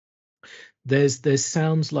 there's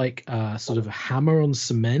sounds like sort of a hammer on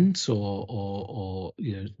cement or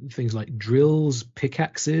things like drills,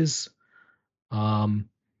 pickaxes.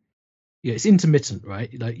 Yeah, it's intermittent,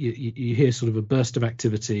 right? Like you hear sort of a burst of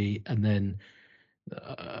activity, and then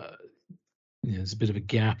uh, there's a bit of a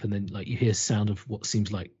gap, and then like you hear sound of what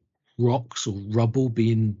seems like rocks or rubble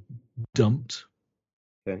being dumped.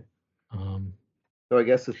 Okay. Um, So I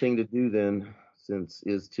guess the thing to do then, since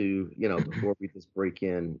is to, before we just break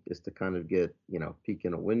in, is to kind of get, peek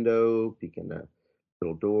in a window, peek in a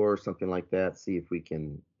little door, something like that, see if we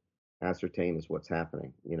can ascertain is what's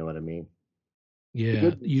happening. You know what I mean? The yeah,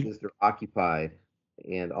 good news is they're occupied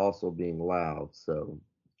and also being loud, so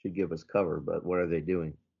it should give us cover. But what are they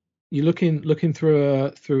doing? you're looking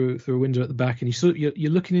through a window at the back, and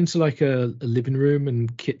you're looking into like a living room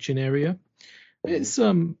and kitchen area. It's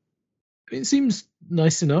it seems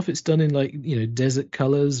nice enough. It's done in like desert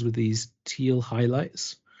colors with these teal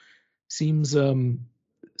highlights. Seems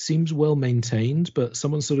well maintained, but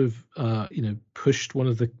someone sort of pushed one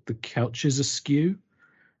of the couches askew.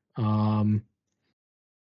 Um,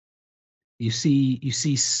 you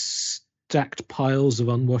see stacked piles of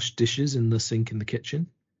unwashed dishes in the sink in the kitchen.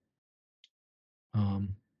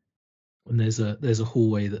 Um, and there's a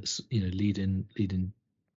hallway that's leading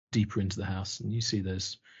deeper into the house, and you see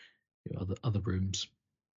there's other rooms.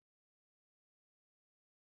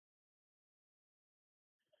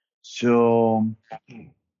 So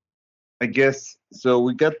I guess so.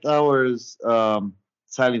 We got our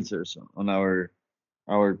silencers on our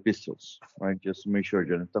pistols, right? Just to make sure,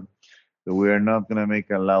 Jonathan. So we are not gonna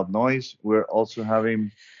make a loud noise. We're also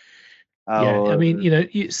having Yeah, I mean, our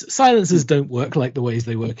silencers don't work like the ways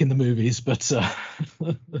they work in the movies, but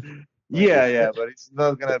Right. yeah, but it's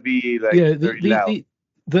not gonna be like yeah, very loud.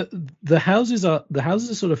 the houses are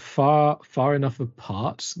sort of far enough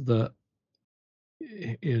apart that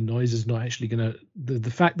noise is not actually gonna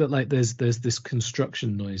the fact that like there's this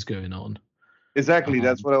construction noise going on. Exactly,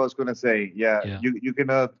 that's what I was gonna say. Yeah, Yeah. you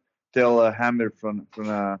cannot tell a hammer from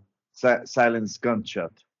a silenced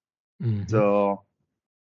gunshot. Mhm. So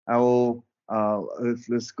I will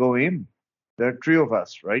let's go in. There are three of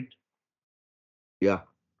us, right? Yeah.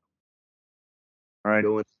 All right.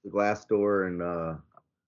 Go into the glass door and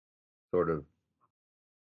sort of,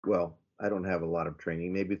 well, I don't have a lot of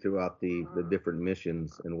training. Maybe throughout the different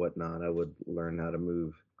missions and whatnot, I would learn how to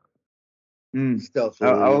move I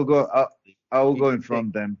stealthily. will go. I will You go in think-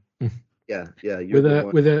 front then. Yeah, you're with the a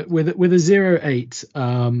one. with a 08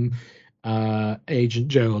 Agent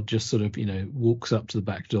Gerald just sort of walks up to the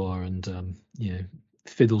back door and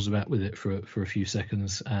fiddles about with it for a few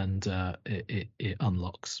seconds, and it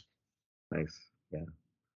unlocks. Nice. Yeah.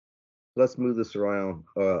 Let's move this around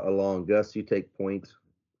along. Gus, you take point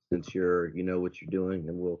since you know what you're doing,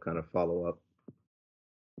 and we'll kind of follow up.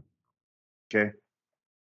 Okay.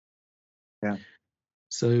 Yeah.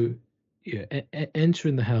 So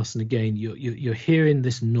entering the house, and again, you're hearing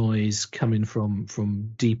this noise coming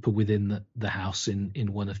from deeper within the house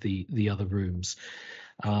in one of the other rooms.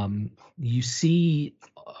 You see,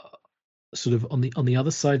 sort of on the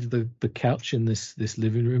other side of the couch in this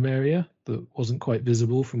living room area that wasn't quite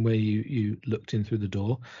visible from where you looked in through the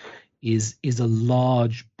door, is a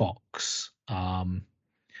large box, and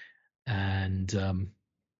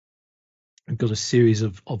got a series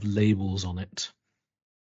of labels on it.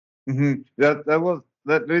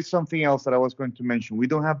 That is something else that I was going to mention. We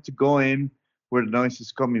don't have to go in where the noise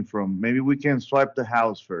is coming from. Maybe we can swipe the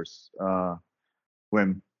house first.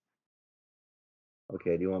 When?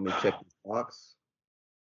 Okay. Do you want me to check this box?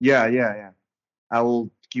 Yeah. I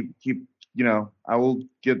will keep. I will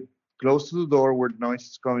get close to the door where the noise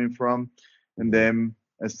is coming from, and then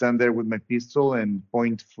I stand there with my pistol and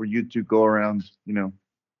point for you to go around. The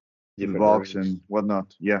Different box rooms. and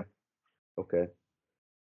whatnot. Yeah. Okay.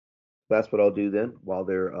 That's what I'll do then while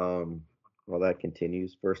that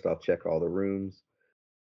continues. First, I'll check all the rooms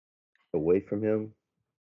away from him.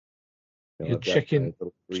 You're I've got my checking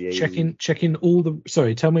little 380. checking all the.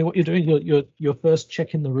 Sorry, tell me what you're doing. You're first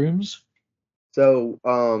checking the rooms. So,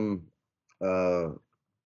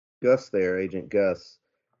 Gus there, Agent Gus,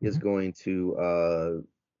 is going to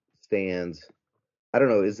stand. I don't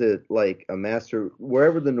know. Is it like a master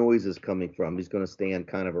wherever the noise is coming from? He's going to stand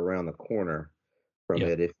kind of around the corner from Yeah.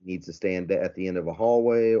 it. If he needs to stand at the end of a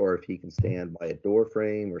hallway, or if he can stand by a door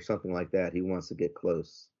frame or something like that, he wants to get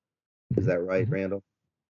close. Is that right, Randall?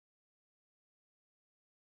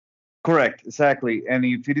 Correct, exactly. And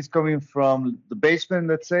if it is coming from the basement,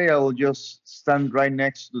 let's say, I will just stand right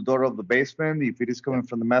next to the door of the basement. If it is coming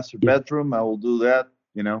from the master bedroom, I will do that.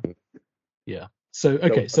 Yeah. So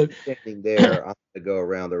okay. So standing there, I'm going to go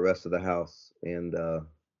around the rest of the house and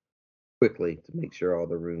quickly to make sure all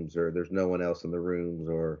the rooms there's no one else in the rooms,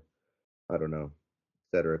 or I don't know,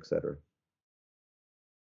 et cetera, et cetera.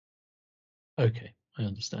 Okay, I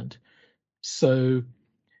understand. So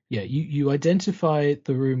yeah, you identify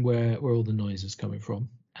the room where all the noise is coming from,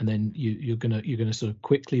 and then you're gonna sort of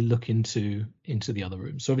quickly look into the other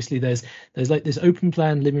rooms. So obviously there's like this open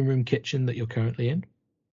plan living room kitchen that you're currently in.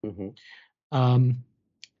 Mm-hmm.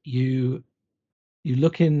 You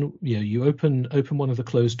look in, you open one of the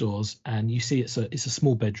closed doors, and you see it's a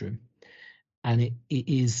small bedroom, and it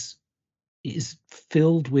is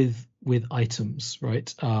filled with items,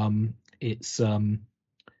 right? It's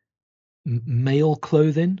male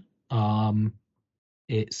clothing.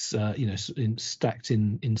 It's stacked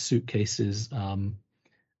in suitcases,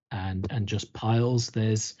 and just piles.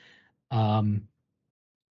 There's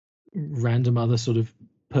random other sort of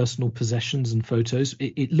personal possessions and photos.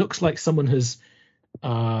 It looks like someone has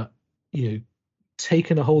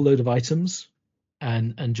taken a whole load of items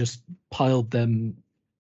and just piled them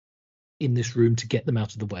in this room to get them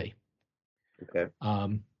out of the way. Okay.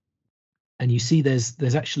 And you see there's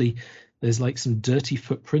like some dirty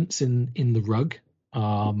footprints in the rug.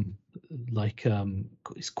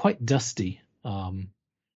 It's quite dusty.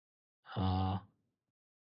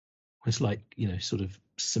 It's like sort of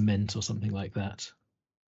cement or something like that.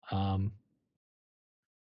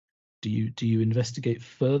 Do you investigate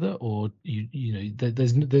further, or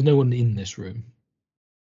there's no one in this room?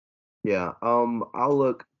 Yeah. I'll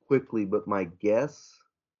look quickly, but my guess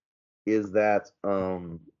is that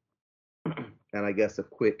and I guess a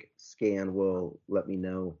quick scan will let me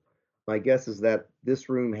know. My guess is that this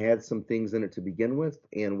room had some things in it to begin with,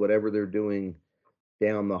 and whatever they're doing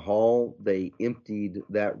down the hall, they emptied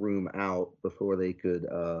that room out before they could.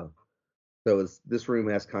 This room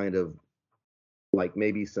has kind of like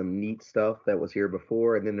maybe some neat stuff that was here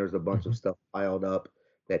before, and then there's a bunch of stuff piled up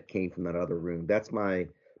that came from that other room. That's my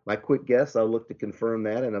quick guess. I'll look to confirm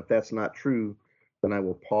that, and if that's not true, then I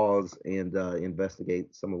will pause and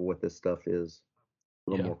investigate some of what this stuff is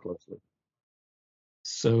a little more closely.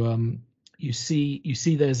 So you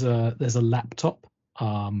see there's a laptop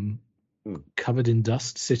covered in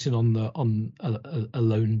dust sitting on a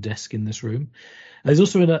lone desk in this room. There's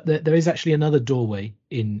also there is actually another doorway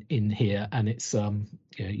in here, and it's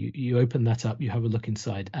you open that up, you have a look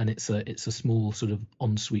inside, and it's a small sort of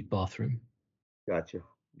ensuite bathroom. Gotcha.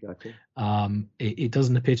 It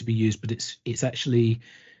doesn't appear to be used, but it's actually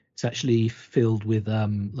filled with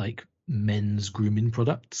like men's grooming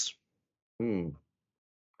products.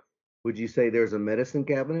 Would you say there's a medicine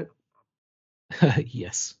cabinet?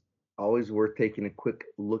 Yes. Always worth taking a quick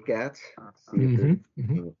look at. See if there's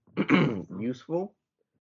anything useful.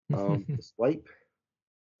 To swipe.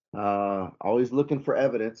 Always looking for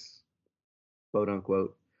evidence, quote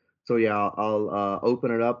unquote. So yeah, I'll open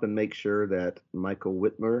it up and make sure that Michael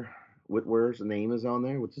Whitware's name is on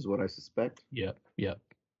there, which is what I suspect. Yep. Okay.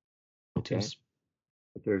 It is.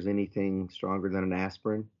 If there's anything stronger than an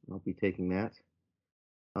aspirin, I'll be taking that.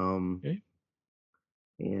 Okay.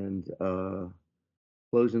 And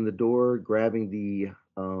closing the door, grabbing the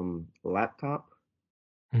laptop.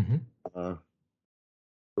 Mm-hmm.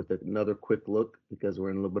 With another quick look because we're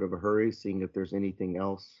in a little bit of a hurry, seeing if there's anything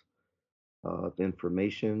else of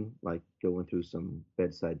information, like going through some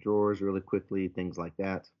bedside drawers really quickly, things like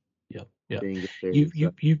that. Yeah. Seeing if there's,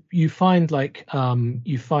 You find like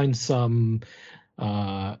you find some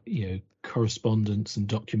correspondence and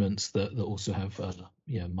documents that also have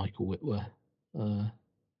Michael Whitware,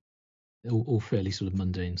 all fairly sort of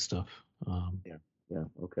mundane stuff. Yeah,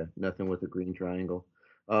 okay, nothing with a green triangle.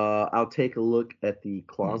 I'll take a look at the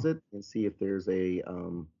closet and see if there's a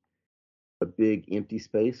big empty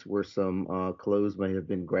space where some clothes may have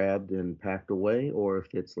been grabbed and packed away, or if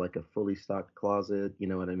it's like a fully stocked closet, you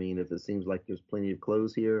know what I mean? If it seems like there's plenty of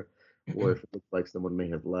clothes here, or if it looks like someone may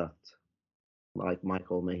have left, like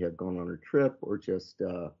Michael may have gone on a trip or just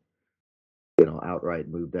outright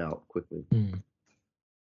moved out quickly.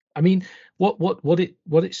 I mean, what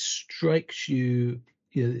it strikes you,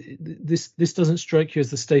 this doesn't strike you as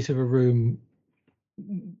the state of a room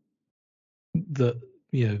that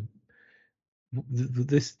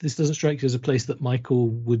this doesn't strike you as a place that Michael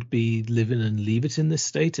would be live in and leave it in this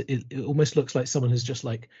state. It almost looks like someone has just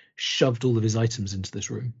like shoved all of his items into this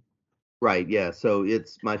room. Right. Yeah. So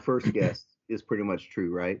it's my first guess is pretty much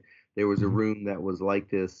true. Right. There was a room that was like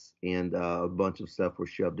this, and a bunch of stuff was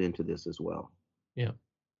shoved into this as well. Yeah.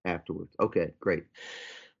 Afterwards. Okay. Great.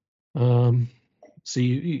 So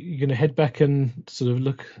you're going to head back and sort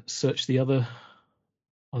of search the other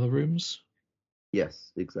rooms.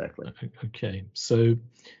 Yes, exactly. Okay, so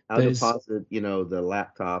I'll deposit, the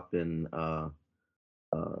laptop and I'll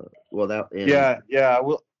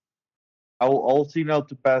signal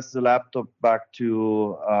to pass the laptop back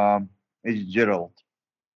to Agent Gerald.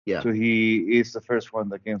 Yeah. So he is the first one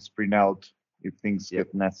that can sprint out if things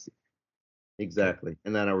get nasty. Exactly,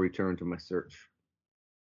 and then I'll return to my search.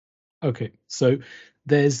 Okay, so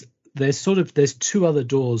there's two other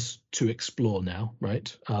doors to explore now,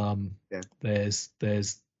 right? There's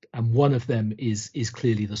and one of them is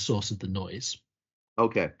clearly the source of the noise.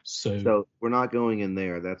 Okay. So we're not going in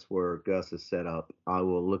there. That's where Gus is set up. I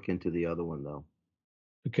will look into the other one though.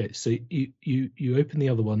 Okay, so you open the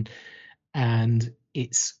other one, and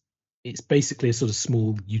it's basically a sort of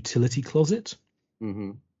small utility closet.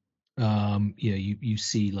 Mm-hmm. You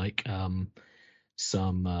see like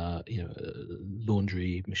some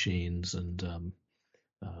laundry machines and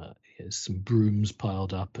some brooms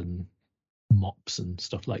piled up and mops and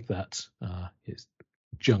stuff like that. It's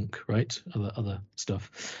junk, right? Other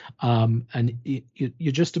stuff. And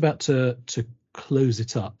you're just about to close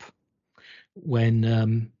it up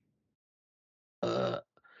when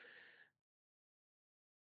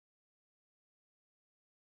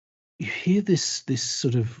you hear this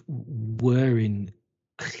sort of whirring,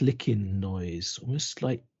 clicking noise, almost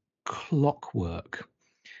like clockwork,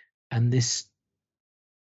 and this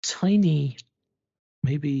tiny,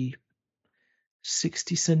 maybe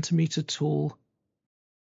 60 centimeter tall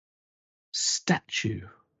statue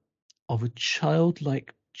of a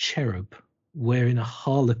childlike cherub wearing a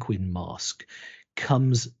harlequin mask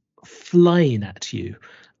comes flying at you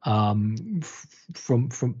from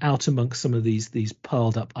out amongst some of these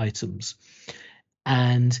piled up items,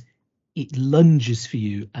 and it lunges for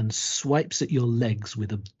you and swipes at your legs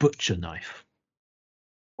with a butcher knife.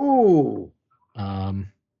 Ooh.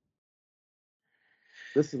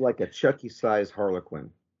 This is like a Chucky-sized harlequin.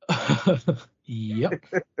 Yep.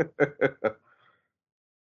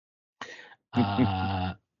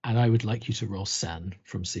 And I would like you to roll SAN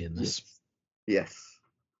from seeing this. Yes.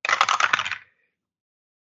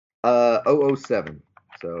 007.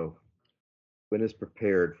 So Quinn is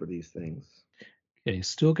prepared for these things. Okay,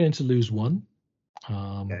 still going to lose one.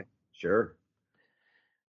 Okay, sure.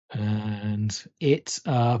 And it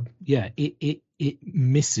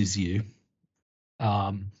misses you.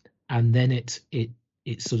 And then it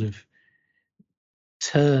sort of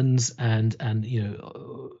turns and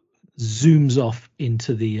zooms off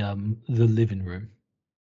into the living room.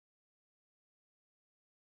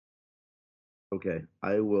 Okay,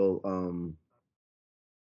 I will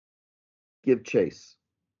give chase.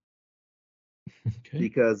 Okay.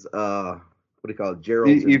 Because what do you call it, Gerald?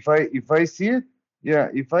 If I see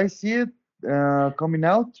it coming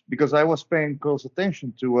out, because I was paying close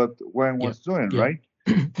attention to what Gwen was doing, right?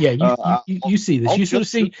 Yeah, you see this. You sort of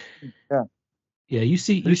see. Yeah, you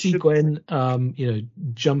see Gwen,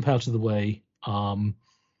 jump out of the way,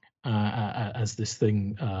 as this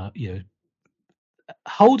thing,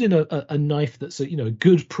 holding a knife that's a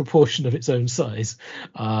good proportion of its own size,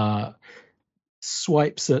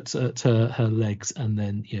 swipes at her legs and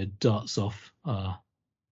then darts off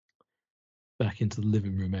back into the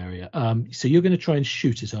living room area. So you're going to try and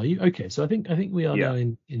shoot it, are you? Okay, so I think we are now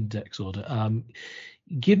in Dex order.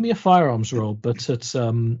 Give me a firearms roll, but at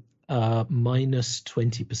minus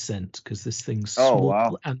 20% because this thing's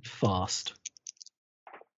small and fast.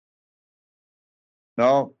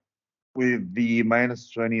 No, with the minus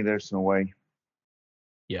 20, there's no way.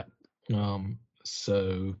 Yeah.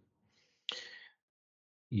 So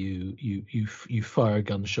you fire a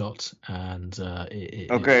gunshot and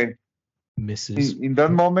it misses. In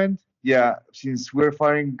that moment, since we're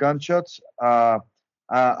firing gunshots, I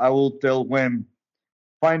will tell Wem,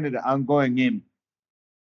 find it, I'm going in.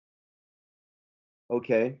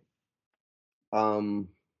 Okay. Am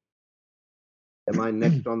I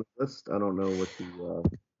next on the list? I don't know what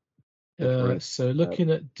the. So looking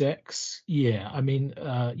at Dex, I mean,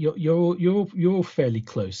 you're all fairly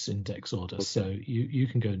close in Dex order, okay. So you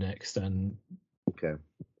can go next. And okay,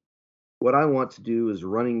 what I want to do is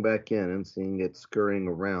running back in and seeing it scurrying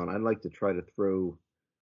around. I'd like to try to throw,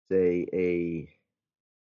 say,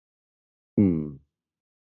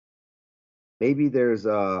 maybe there's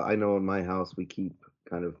I know in my house we keep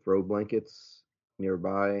kind of throw blankets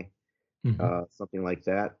nearby, something like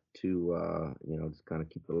that to just kind of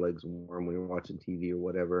keep the legs warm when you're watching TV or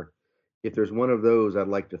whatever. If there's one of those, I'd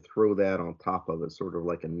like to throw that on top of it, sort of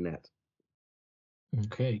like a net.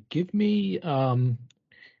 Okay, give me an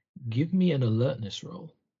alertness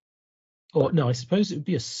roll. Or no, I suppose it would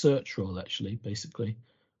be a search roll actually, basically.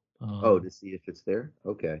 To see if it's there.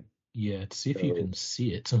 Okay. Yeah, to see if you can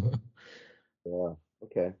see it. Yeah.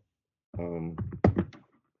 Okay. There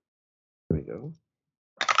we go.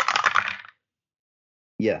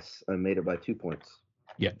 Yes, I made it by 2 points.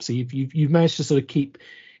 Yeah. So you've managed to sort of keep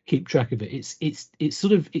track of it. It's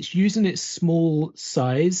using its small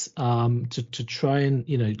size to try and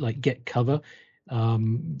get cover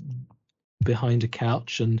behind a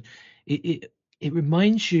couch, and it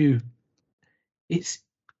reminds you it's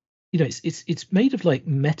made of like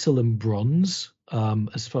metal and bronze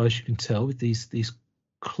as far as you can tell, with these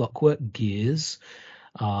clockwork gears.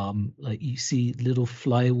 Like you see little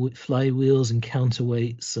flywheels and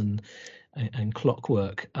counterweights and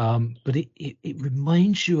clockwork, but it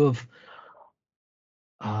reminds you of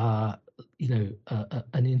an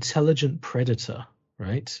intelligent predator,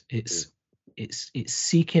 right? It's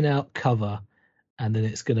seeking out cover, and then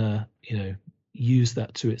it's gonna use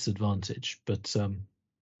that to its advantage. But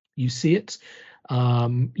you see it.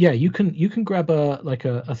 You can grab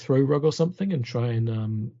a throw rug or something and try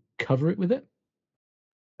and cover it with it.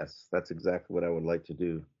 Yes, that's exactly what I would like to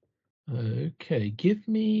do. Okay, give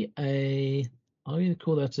me I'm going to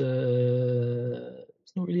call that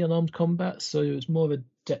it's not really unarmed combat, so it's more of a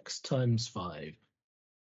Dex times 5.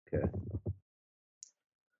 Okay.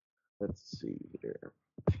 Let's see here.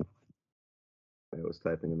 I was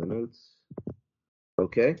typing in the notes.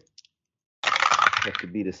 Okay. I have to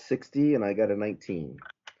beat a 60, and I got a 19.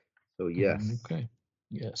 So yes. Okay.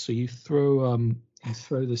 Yeah. So you throw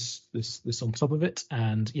this on top of it,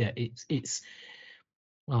 and it's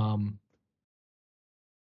all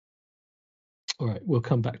right. We'll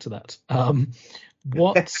come back to that.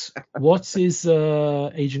 What is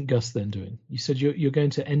Agent Gus then doing? You said you're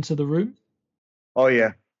going to enter the room. Oh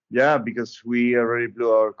yeah, because we already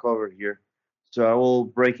blew our cover here, so I will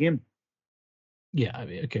break in. Yeah, I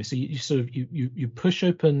mean, okay. So you sort of you push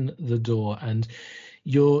open the door, and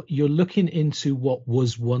you're looking into what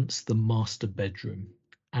was once the master bedroom,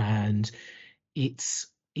 and it's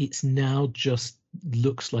now just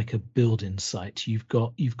looks like a building site. You've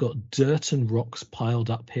got dirt and rocks piled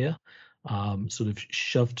up here, sort of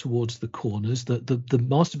shoved towards the corners. The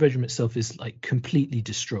master bedroom itself is like completely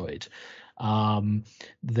destroyed.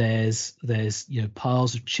 There's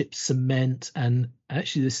piles of chipped cement, and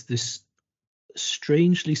actually this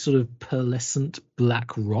strangely sort of pearlescent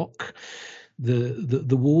black rock.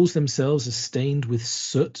 The walls themselves are stained with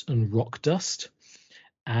soot and rock dust,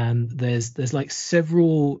 and there's like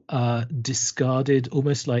several discarded,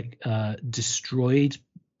 almost like destroyed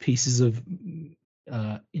pieces of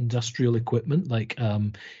industrial equipment, like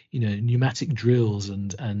pneumatic drills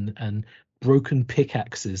and broken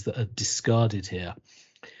pickaxes that are discarded here.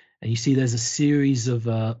 And you see there's a series of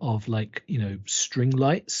string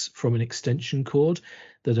lights from an extension cord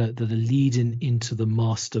that are leading into the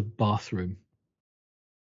master bathroom.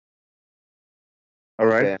 All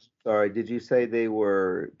right. Okay. Sorry, did you say they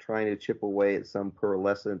were trying to chip away at some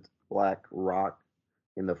pearlescent black rock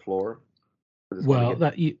in the floor? Well,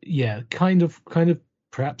 kind of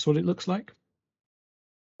perhaps what it looks like.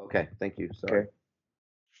 Okay, thank you. Sorry.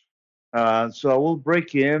 Okay. So I will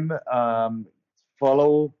break in,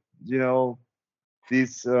 follow,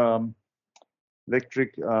 these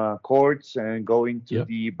electric cords and go into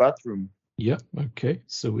the bathroom. Yep. Okay.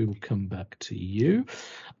 So we will come back to you.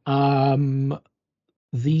 The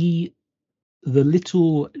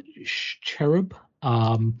little cherub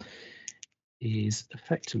is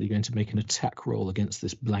effectively going to make an attack roll against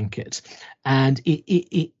this blanket, and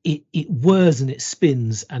it whirs and it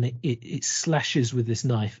spins and it slashes with this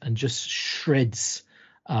knife and just shreds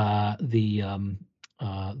the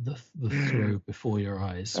throw before your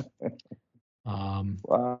eyes.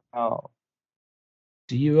 Wow.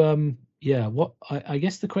 Do you what I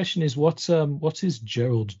guess the question is what is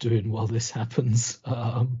Gerald doing while this happens?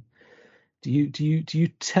 Do you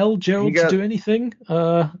tell Gerald to do anything?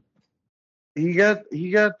 He got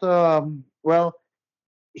well,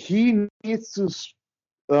 he needs to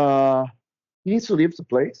leave the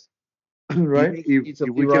place, right? If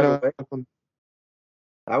we cannot,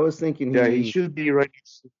 I was thinking he should be ready.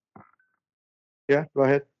 Yeah, go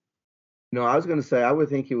ahead. No, I was going to say I would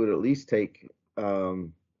think he would at least take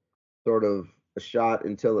sort of a shot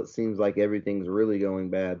until it seems like everything's really going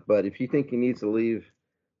bad. But if you think he needs to leave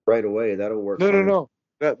right away, that'll work. No.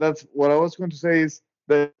 That's what I was going to say is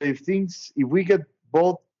that if we get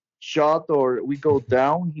both shot or we go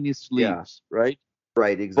down, he needs to leave, right?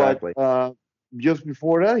 Right, exactly. But just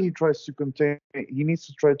before that, he needs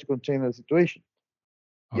to try to contain the situation.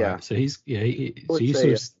 Right, so he's shoot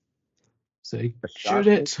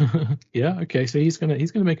it. Yeah, okay. So he's gonna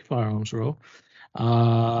make a firearms roll.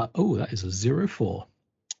 That is a 0-4.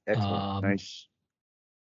 Excellent. Nice.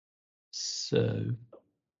 So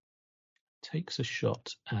takes a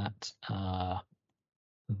shot at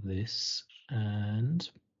this and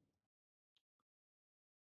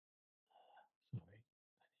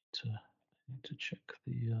sorry, I need to check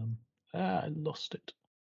the I lost it.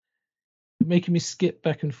 Making me skip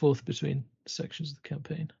back and forth between sections of the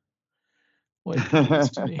campaign. Why did you do this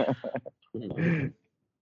to me? Sorry.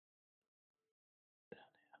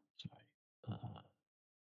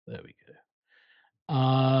 There we go.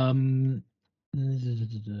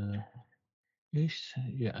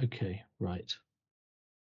 Yeah, okay, right.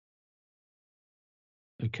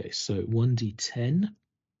 Okay, so 1d10.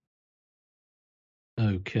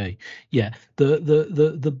 Okay, yeah,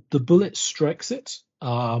 the bullet strikes it,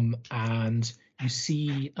 and you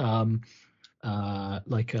see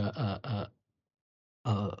like a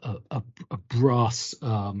brass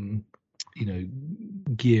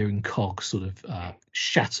gear and cog sort of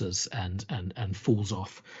shatters and falls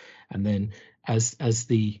off, and then as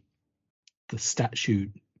the statue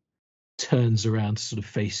turns around to sort of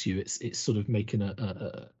face you, it's sort of making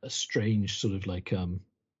a strange sort of like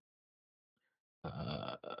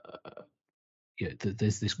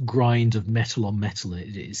there's this grind of metal on metal,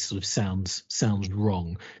 and it sort of sounds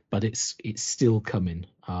wrong, but it's still coming.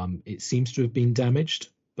 It seems to have been damaged,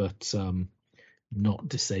 but not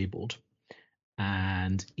disabled,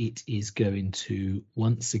 and it is going to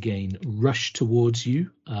once again rush towards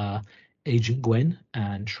you, Agent Gwen,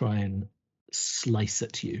 and try and slice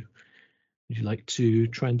at you. Would you like to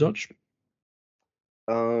try and dodge?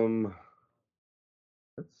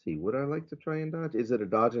 Let's see. Would I like to try and dodge? Is it a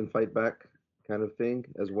dodge and fight back kind of thing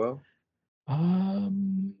as well? I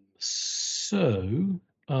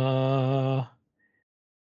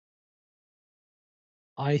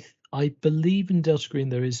believe in Delta Green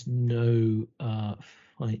there is no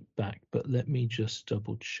fight back, but let me just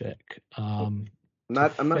double check. I'm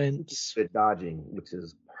not interested in dodging, which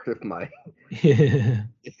is part of my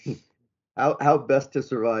how best to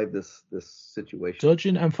survive this situation.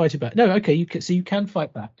 Dodging and fighting back. No, okay, you can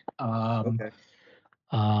fight back. Okay.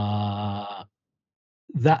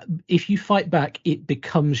 That if you fight back, it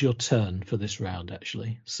becomes your turn for this round,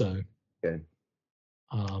 actually. So. Okay.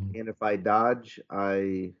 And if I dodge,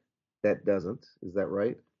 that doesn't. Is that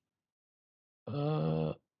right?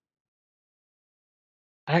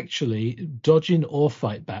 Actually, dodging or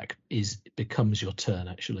fight back becomes your turn,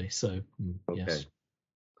 actually. So okay. Yes.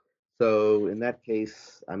 So in that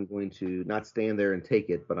case, I'm going to not stand there and take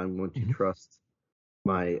it, but I'm going to trust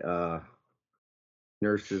my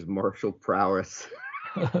nurse's martial prowess.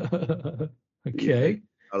 Okay.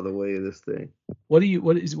 Out of the way of this thing.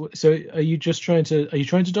 So are you trying to dodge? Or are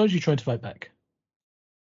you trying to fight back?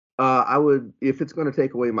 I would, if it's going to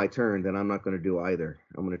take away my turn, then I'm not going to do either.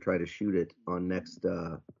 I'm going to try to shoot it on next.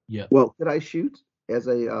 Yeah. Well, could I shoot as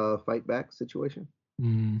a fight back situation?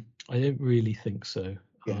 I don't really think so.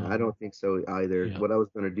 Yeah, I don't think so either. Yeah. What I was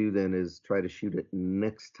going to do then is try to shoot it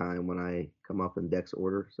next time when I come up in Dex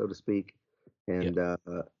order, so to speak. And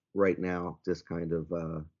right now, just kind of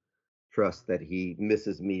trust that he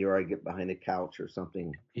misses me or I get behind a couch or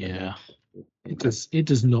something. Yeah. It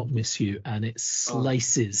does not miss you, and it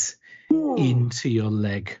slices into your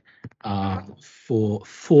leg for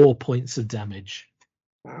 4 points of damage.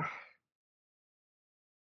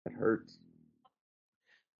 It hurts.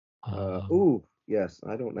 Um, Yes,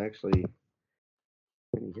 I don't actually have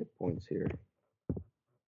any hit points here.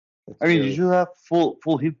 I mean, you should have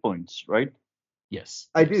full hit points, right? Yes.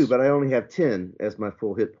 I do, but I only have 10 as my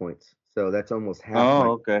full hit points. So that's almost half my.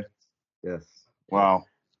 Oh, okay. Yes. Wow.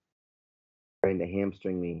 Trying to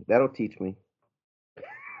hamstring me. That'll teach me.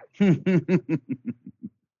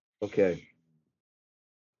 Okay.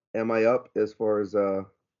 Am I up as far as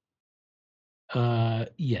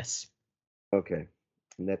yes. Okay.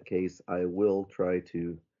 In that case, I will try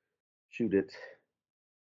to shoot it.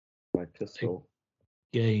 My pistol.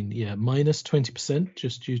 Gain, yeah, minus 20%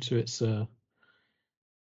 just due to its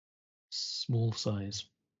small size.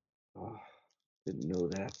 Oh, didn't know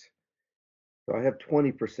that. So I have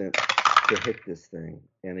 20% to hit this thing,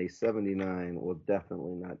 and a 79 will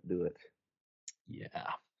definitely not do it.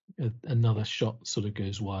 Yeah, another shot sort of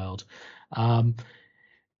goes wild.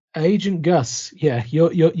 Agent Gus, yeah,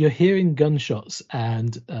 you're hearing gunshots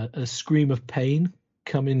and a scream of pain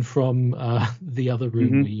coming from the other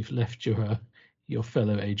room where you've left your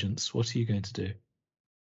fellow agents. What are you going to do?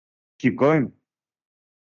 Keep going.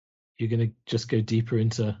 You're going to just go deeper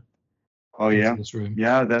into this room.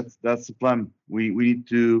 Yeah, that's the plan. We need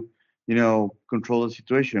to, control the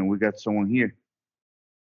situation. We got someone here.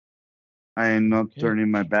 I am not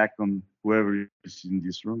turning my back on whoever is in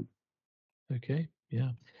this room. Okay, yeah.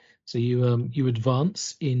 So you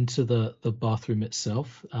advance into the bathroom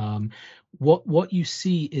itself. What you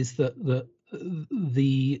see is that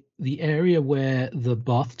the area where the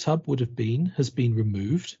bathtub would have been has been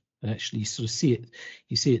removed. And actually, you see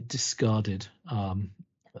it discarded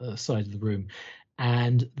side of the room,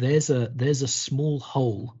 and there's a small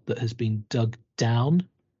hole that has been dug down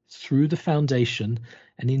through the foundation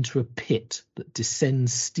and into a pit that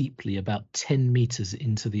descends steeply about 10 meters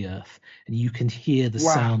into the earth, and you can hear the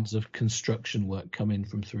sounds of construction work coming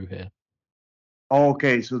from through here.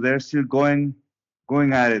 Okay, so they're still going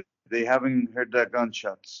at it. They haven't heard the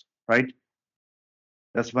gunshots, right?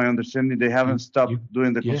 That's my understanding. They haven't stopped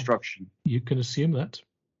doing the construction. You can assume that.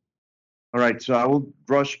 All right, so I will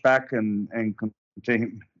rush back and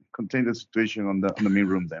contain the situation on the main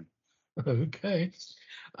room then. Okay.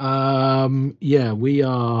 Yeah, we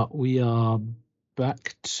are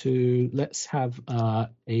back to, let's have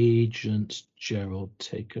Agent Gerald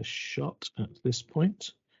take a shot at this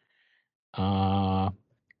point. That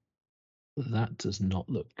does not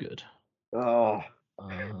look good. Oh.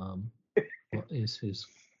 What is his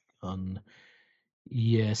gun?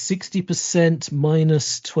 Yeah, 60%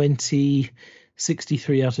 minus 20,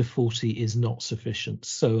 63 out of 40 is not sufficient.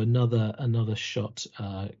 So another shot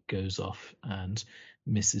goes off and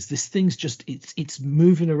misses. This thing's just it's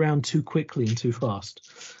moving around too quickly and too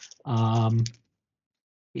fast. I'm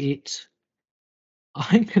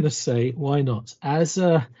gonna say, why not? As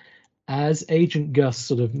Agent Gus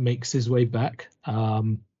sort of makes his way back,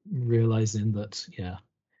 realizing that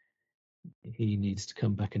he needs to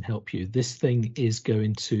come back and help you. This thing is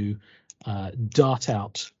going to dart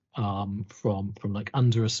out from like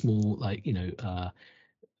under a small under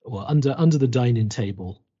the dining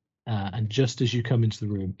table, and just as you come into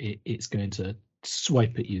the room, it's going to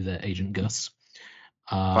swipe at you there, Agent Gus.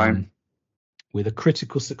 Fine. With a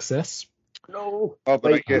critical success. No. Oh,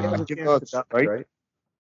 but I can dodge, right?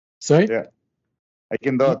 Sorry? Yeah. I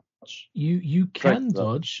can dodge. You can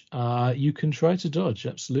dodge. You can try to dodge,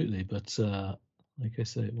 absolutely, but like I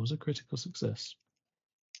say, it was a critical success.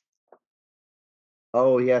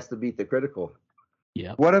 Oh, he has to beat the critical.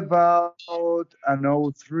 Yeah. What about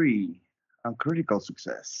an 03, a critical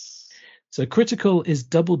success? So critical is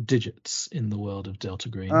double digits in the world of Delta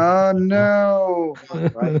Green. Oh no!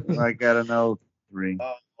 Right. I got an 03.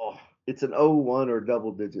 Oh, it's an 01 or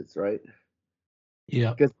double digits, right?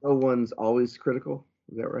 Yeah. Because 01's always critical.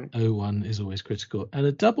 Is that right? 01 is always critical, and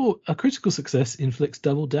a critical success inflicts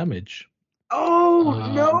double damage.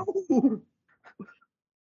 Oh no!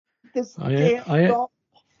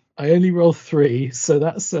 I only roll 3, so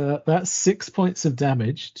that's 6 points of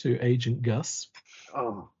damage to Agent Gus.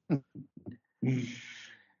 Oh.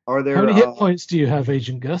 Are there? How many hit points do you have,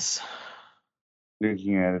 Agent Gus?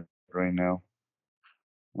 Looking at it right now.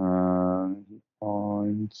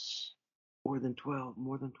 Points. More than 12.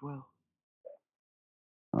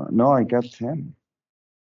 No, I got 10.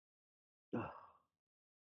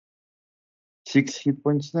 6 hit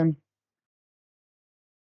points then?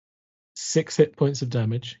 6 hit points of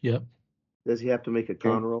damage. Yep. Does he have to make a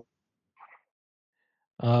con roll?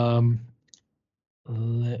 Let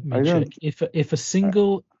me check. If a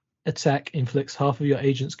single attack inflicts half of your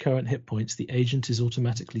agent's current hit points, the agent is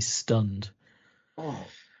automatically stunned. Oh.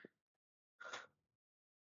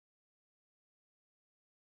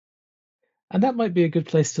 And that might be a good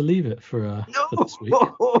place to leave it for this week.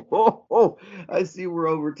 I see we're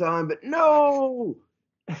over time, but no.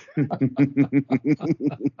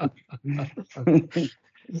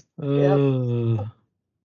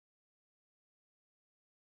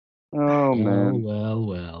 Oh man.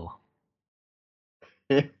 Well.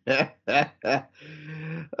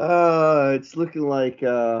 It's looking like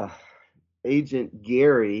Agent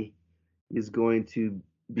Gary is going to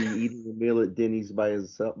be eating a meal at Denny's by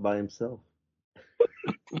himself.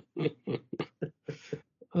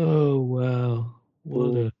 Oh wow.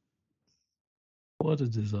 What a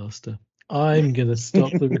disaster. I'm going to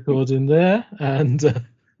stop the recording there, and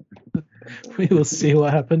we will see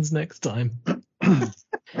what happens next time. All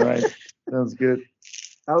right. Sounds good.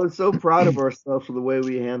 I was so proud of ourselves for the way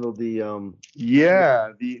we handled the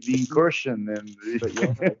the incursion and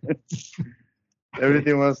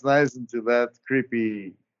everything was nice until that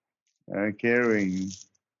creepy carrying.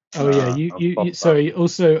 Oh yeah, you sorry.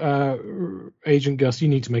 Also, Agent Gus, you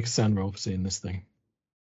need to make a sand roll for seeing this thing.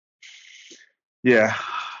 Yeah.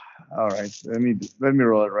 All right. Let me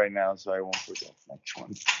roll it right now so I won't forget next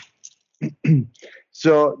one.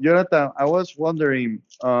 So, Jonathan, I was wondering,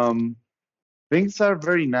 things are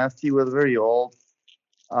very nasty. We're very old.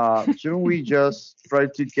 Shouldn't we just try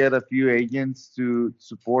to get a few agents to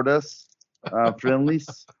support us,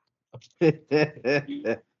 friendlies?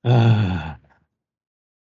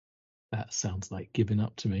 That sounds like giving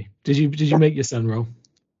up to me. Did you make your sand roll?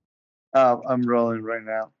 I'm rolling right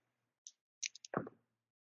now.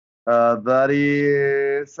 That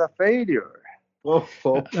is a failure.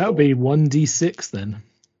 That would be 1d6 then.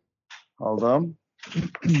 Hold on.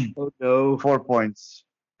 Oh no. 4 points.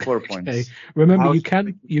 4 points. Okay. Remember,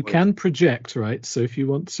 you can project, right? So if you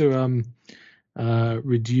want to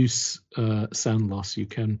reduce sound loss, you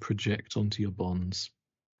can project onto your bonds.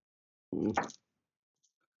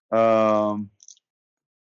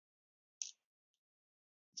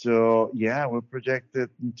 So yeah, we're projected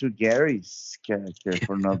into Gary's character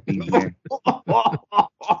for not being here.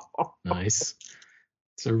 Nice.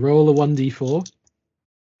 So roll a 1d4.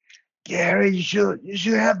 Gary, you should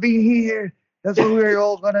have been here. That's where we're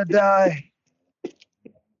all gonna die.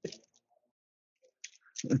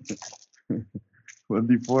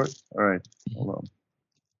 1d4. All right, hold on.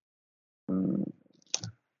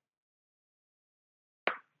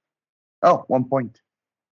 1 point.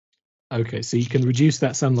 Okay, so you can reduce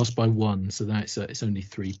that sand loss by 1, so that's it's only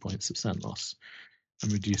 3 points of sand loss,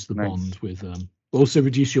 and reduce the bond with also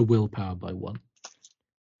reduce your willpower by 1.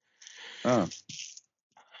 Oh.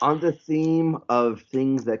 On the theme of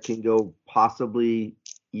things that can go possibly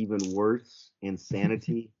even worse,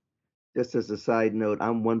 insanity. Just as a side note,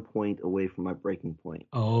 I'm 1 point away from my breaking point.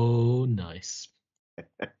 Oh, nice.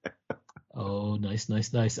 Oh, nice.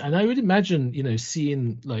 And I would imagine,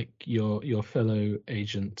 seeing like your fellow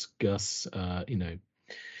agent Gus,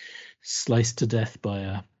 sliced to death by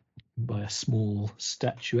a small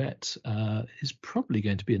statuette, is probably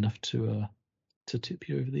going to be enough to tip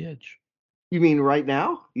you over the edge. You mean right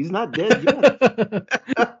now? He's not dead yet.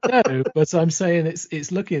 No, but I'm saying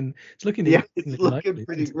it's looking yeah, it's looking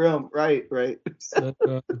pretty grim. Right. So,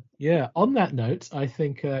 yeah. On that note, I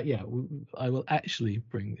think I will actually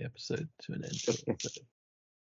bring the episode to an end.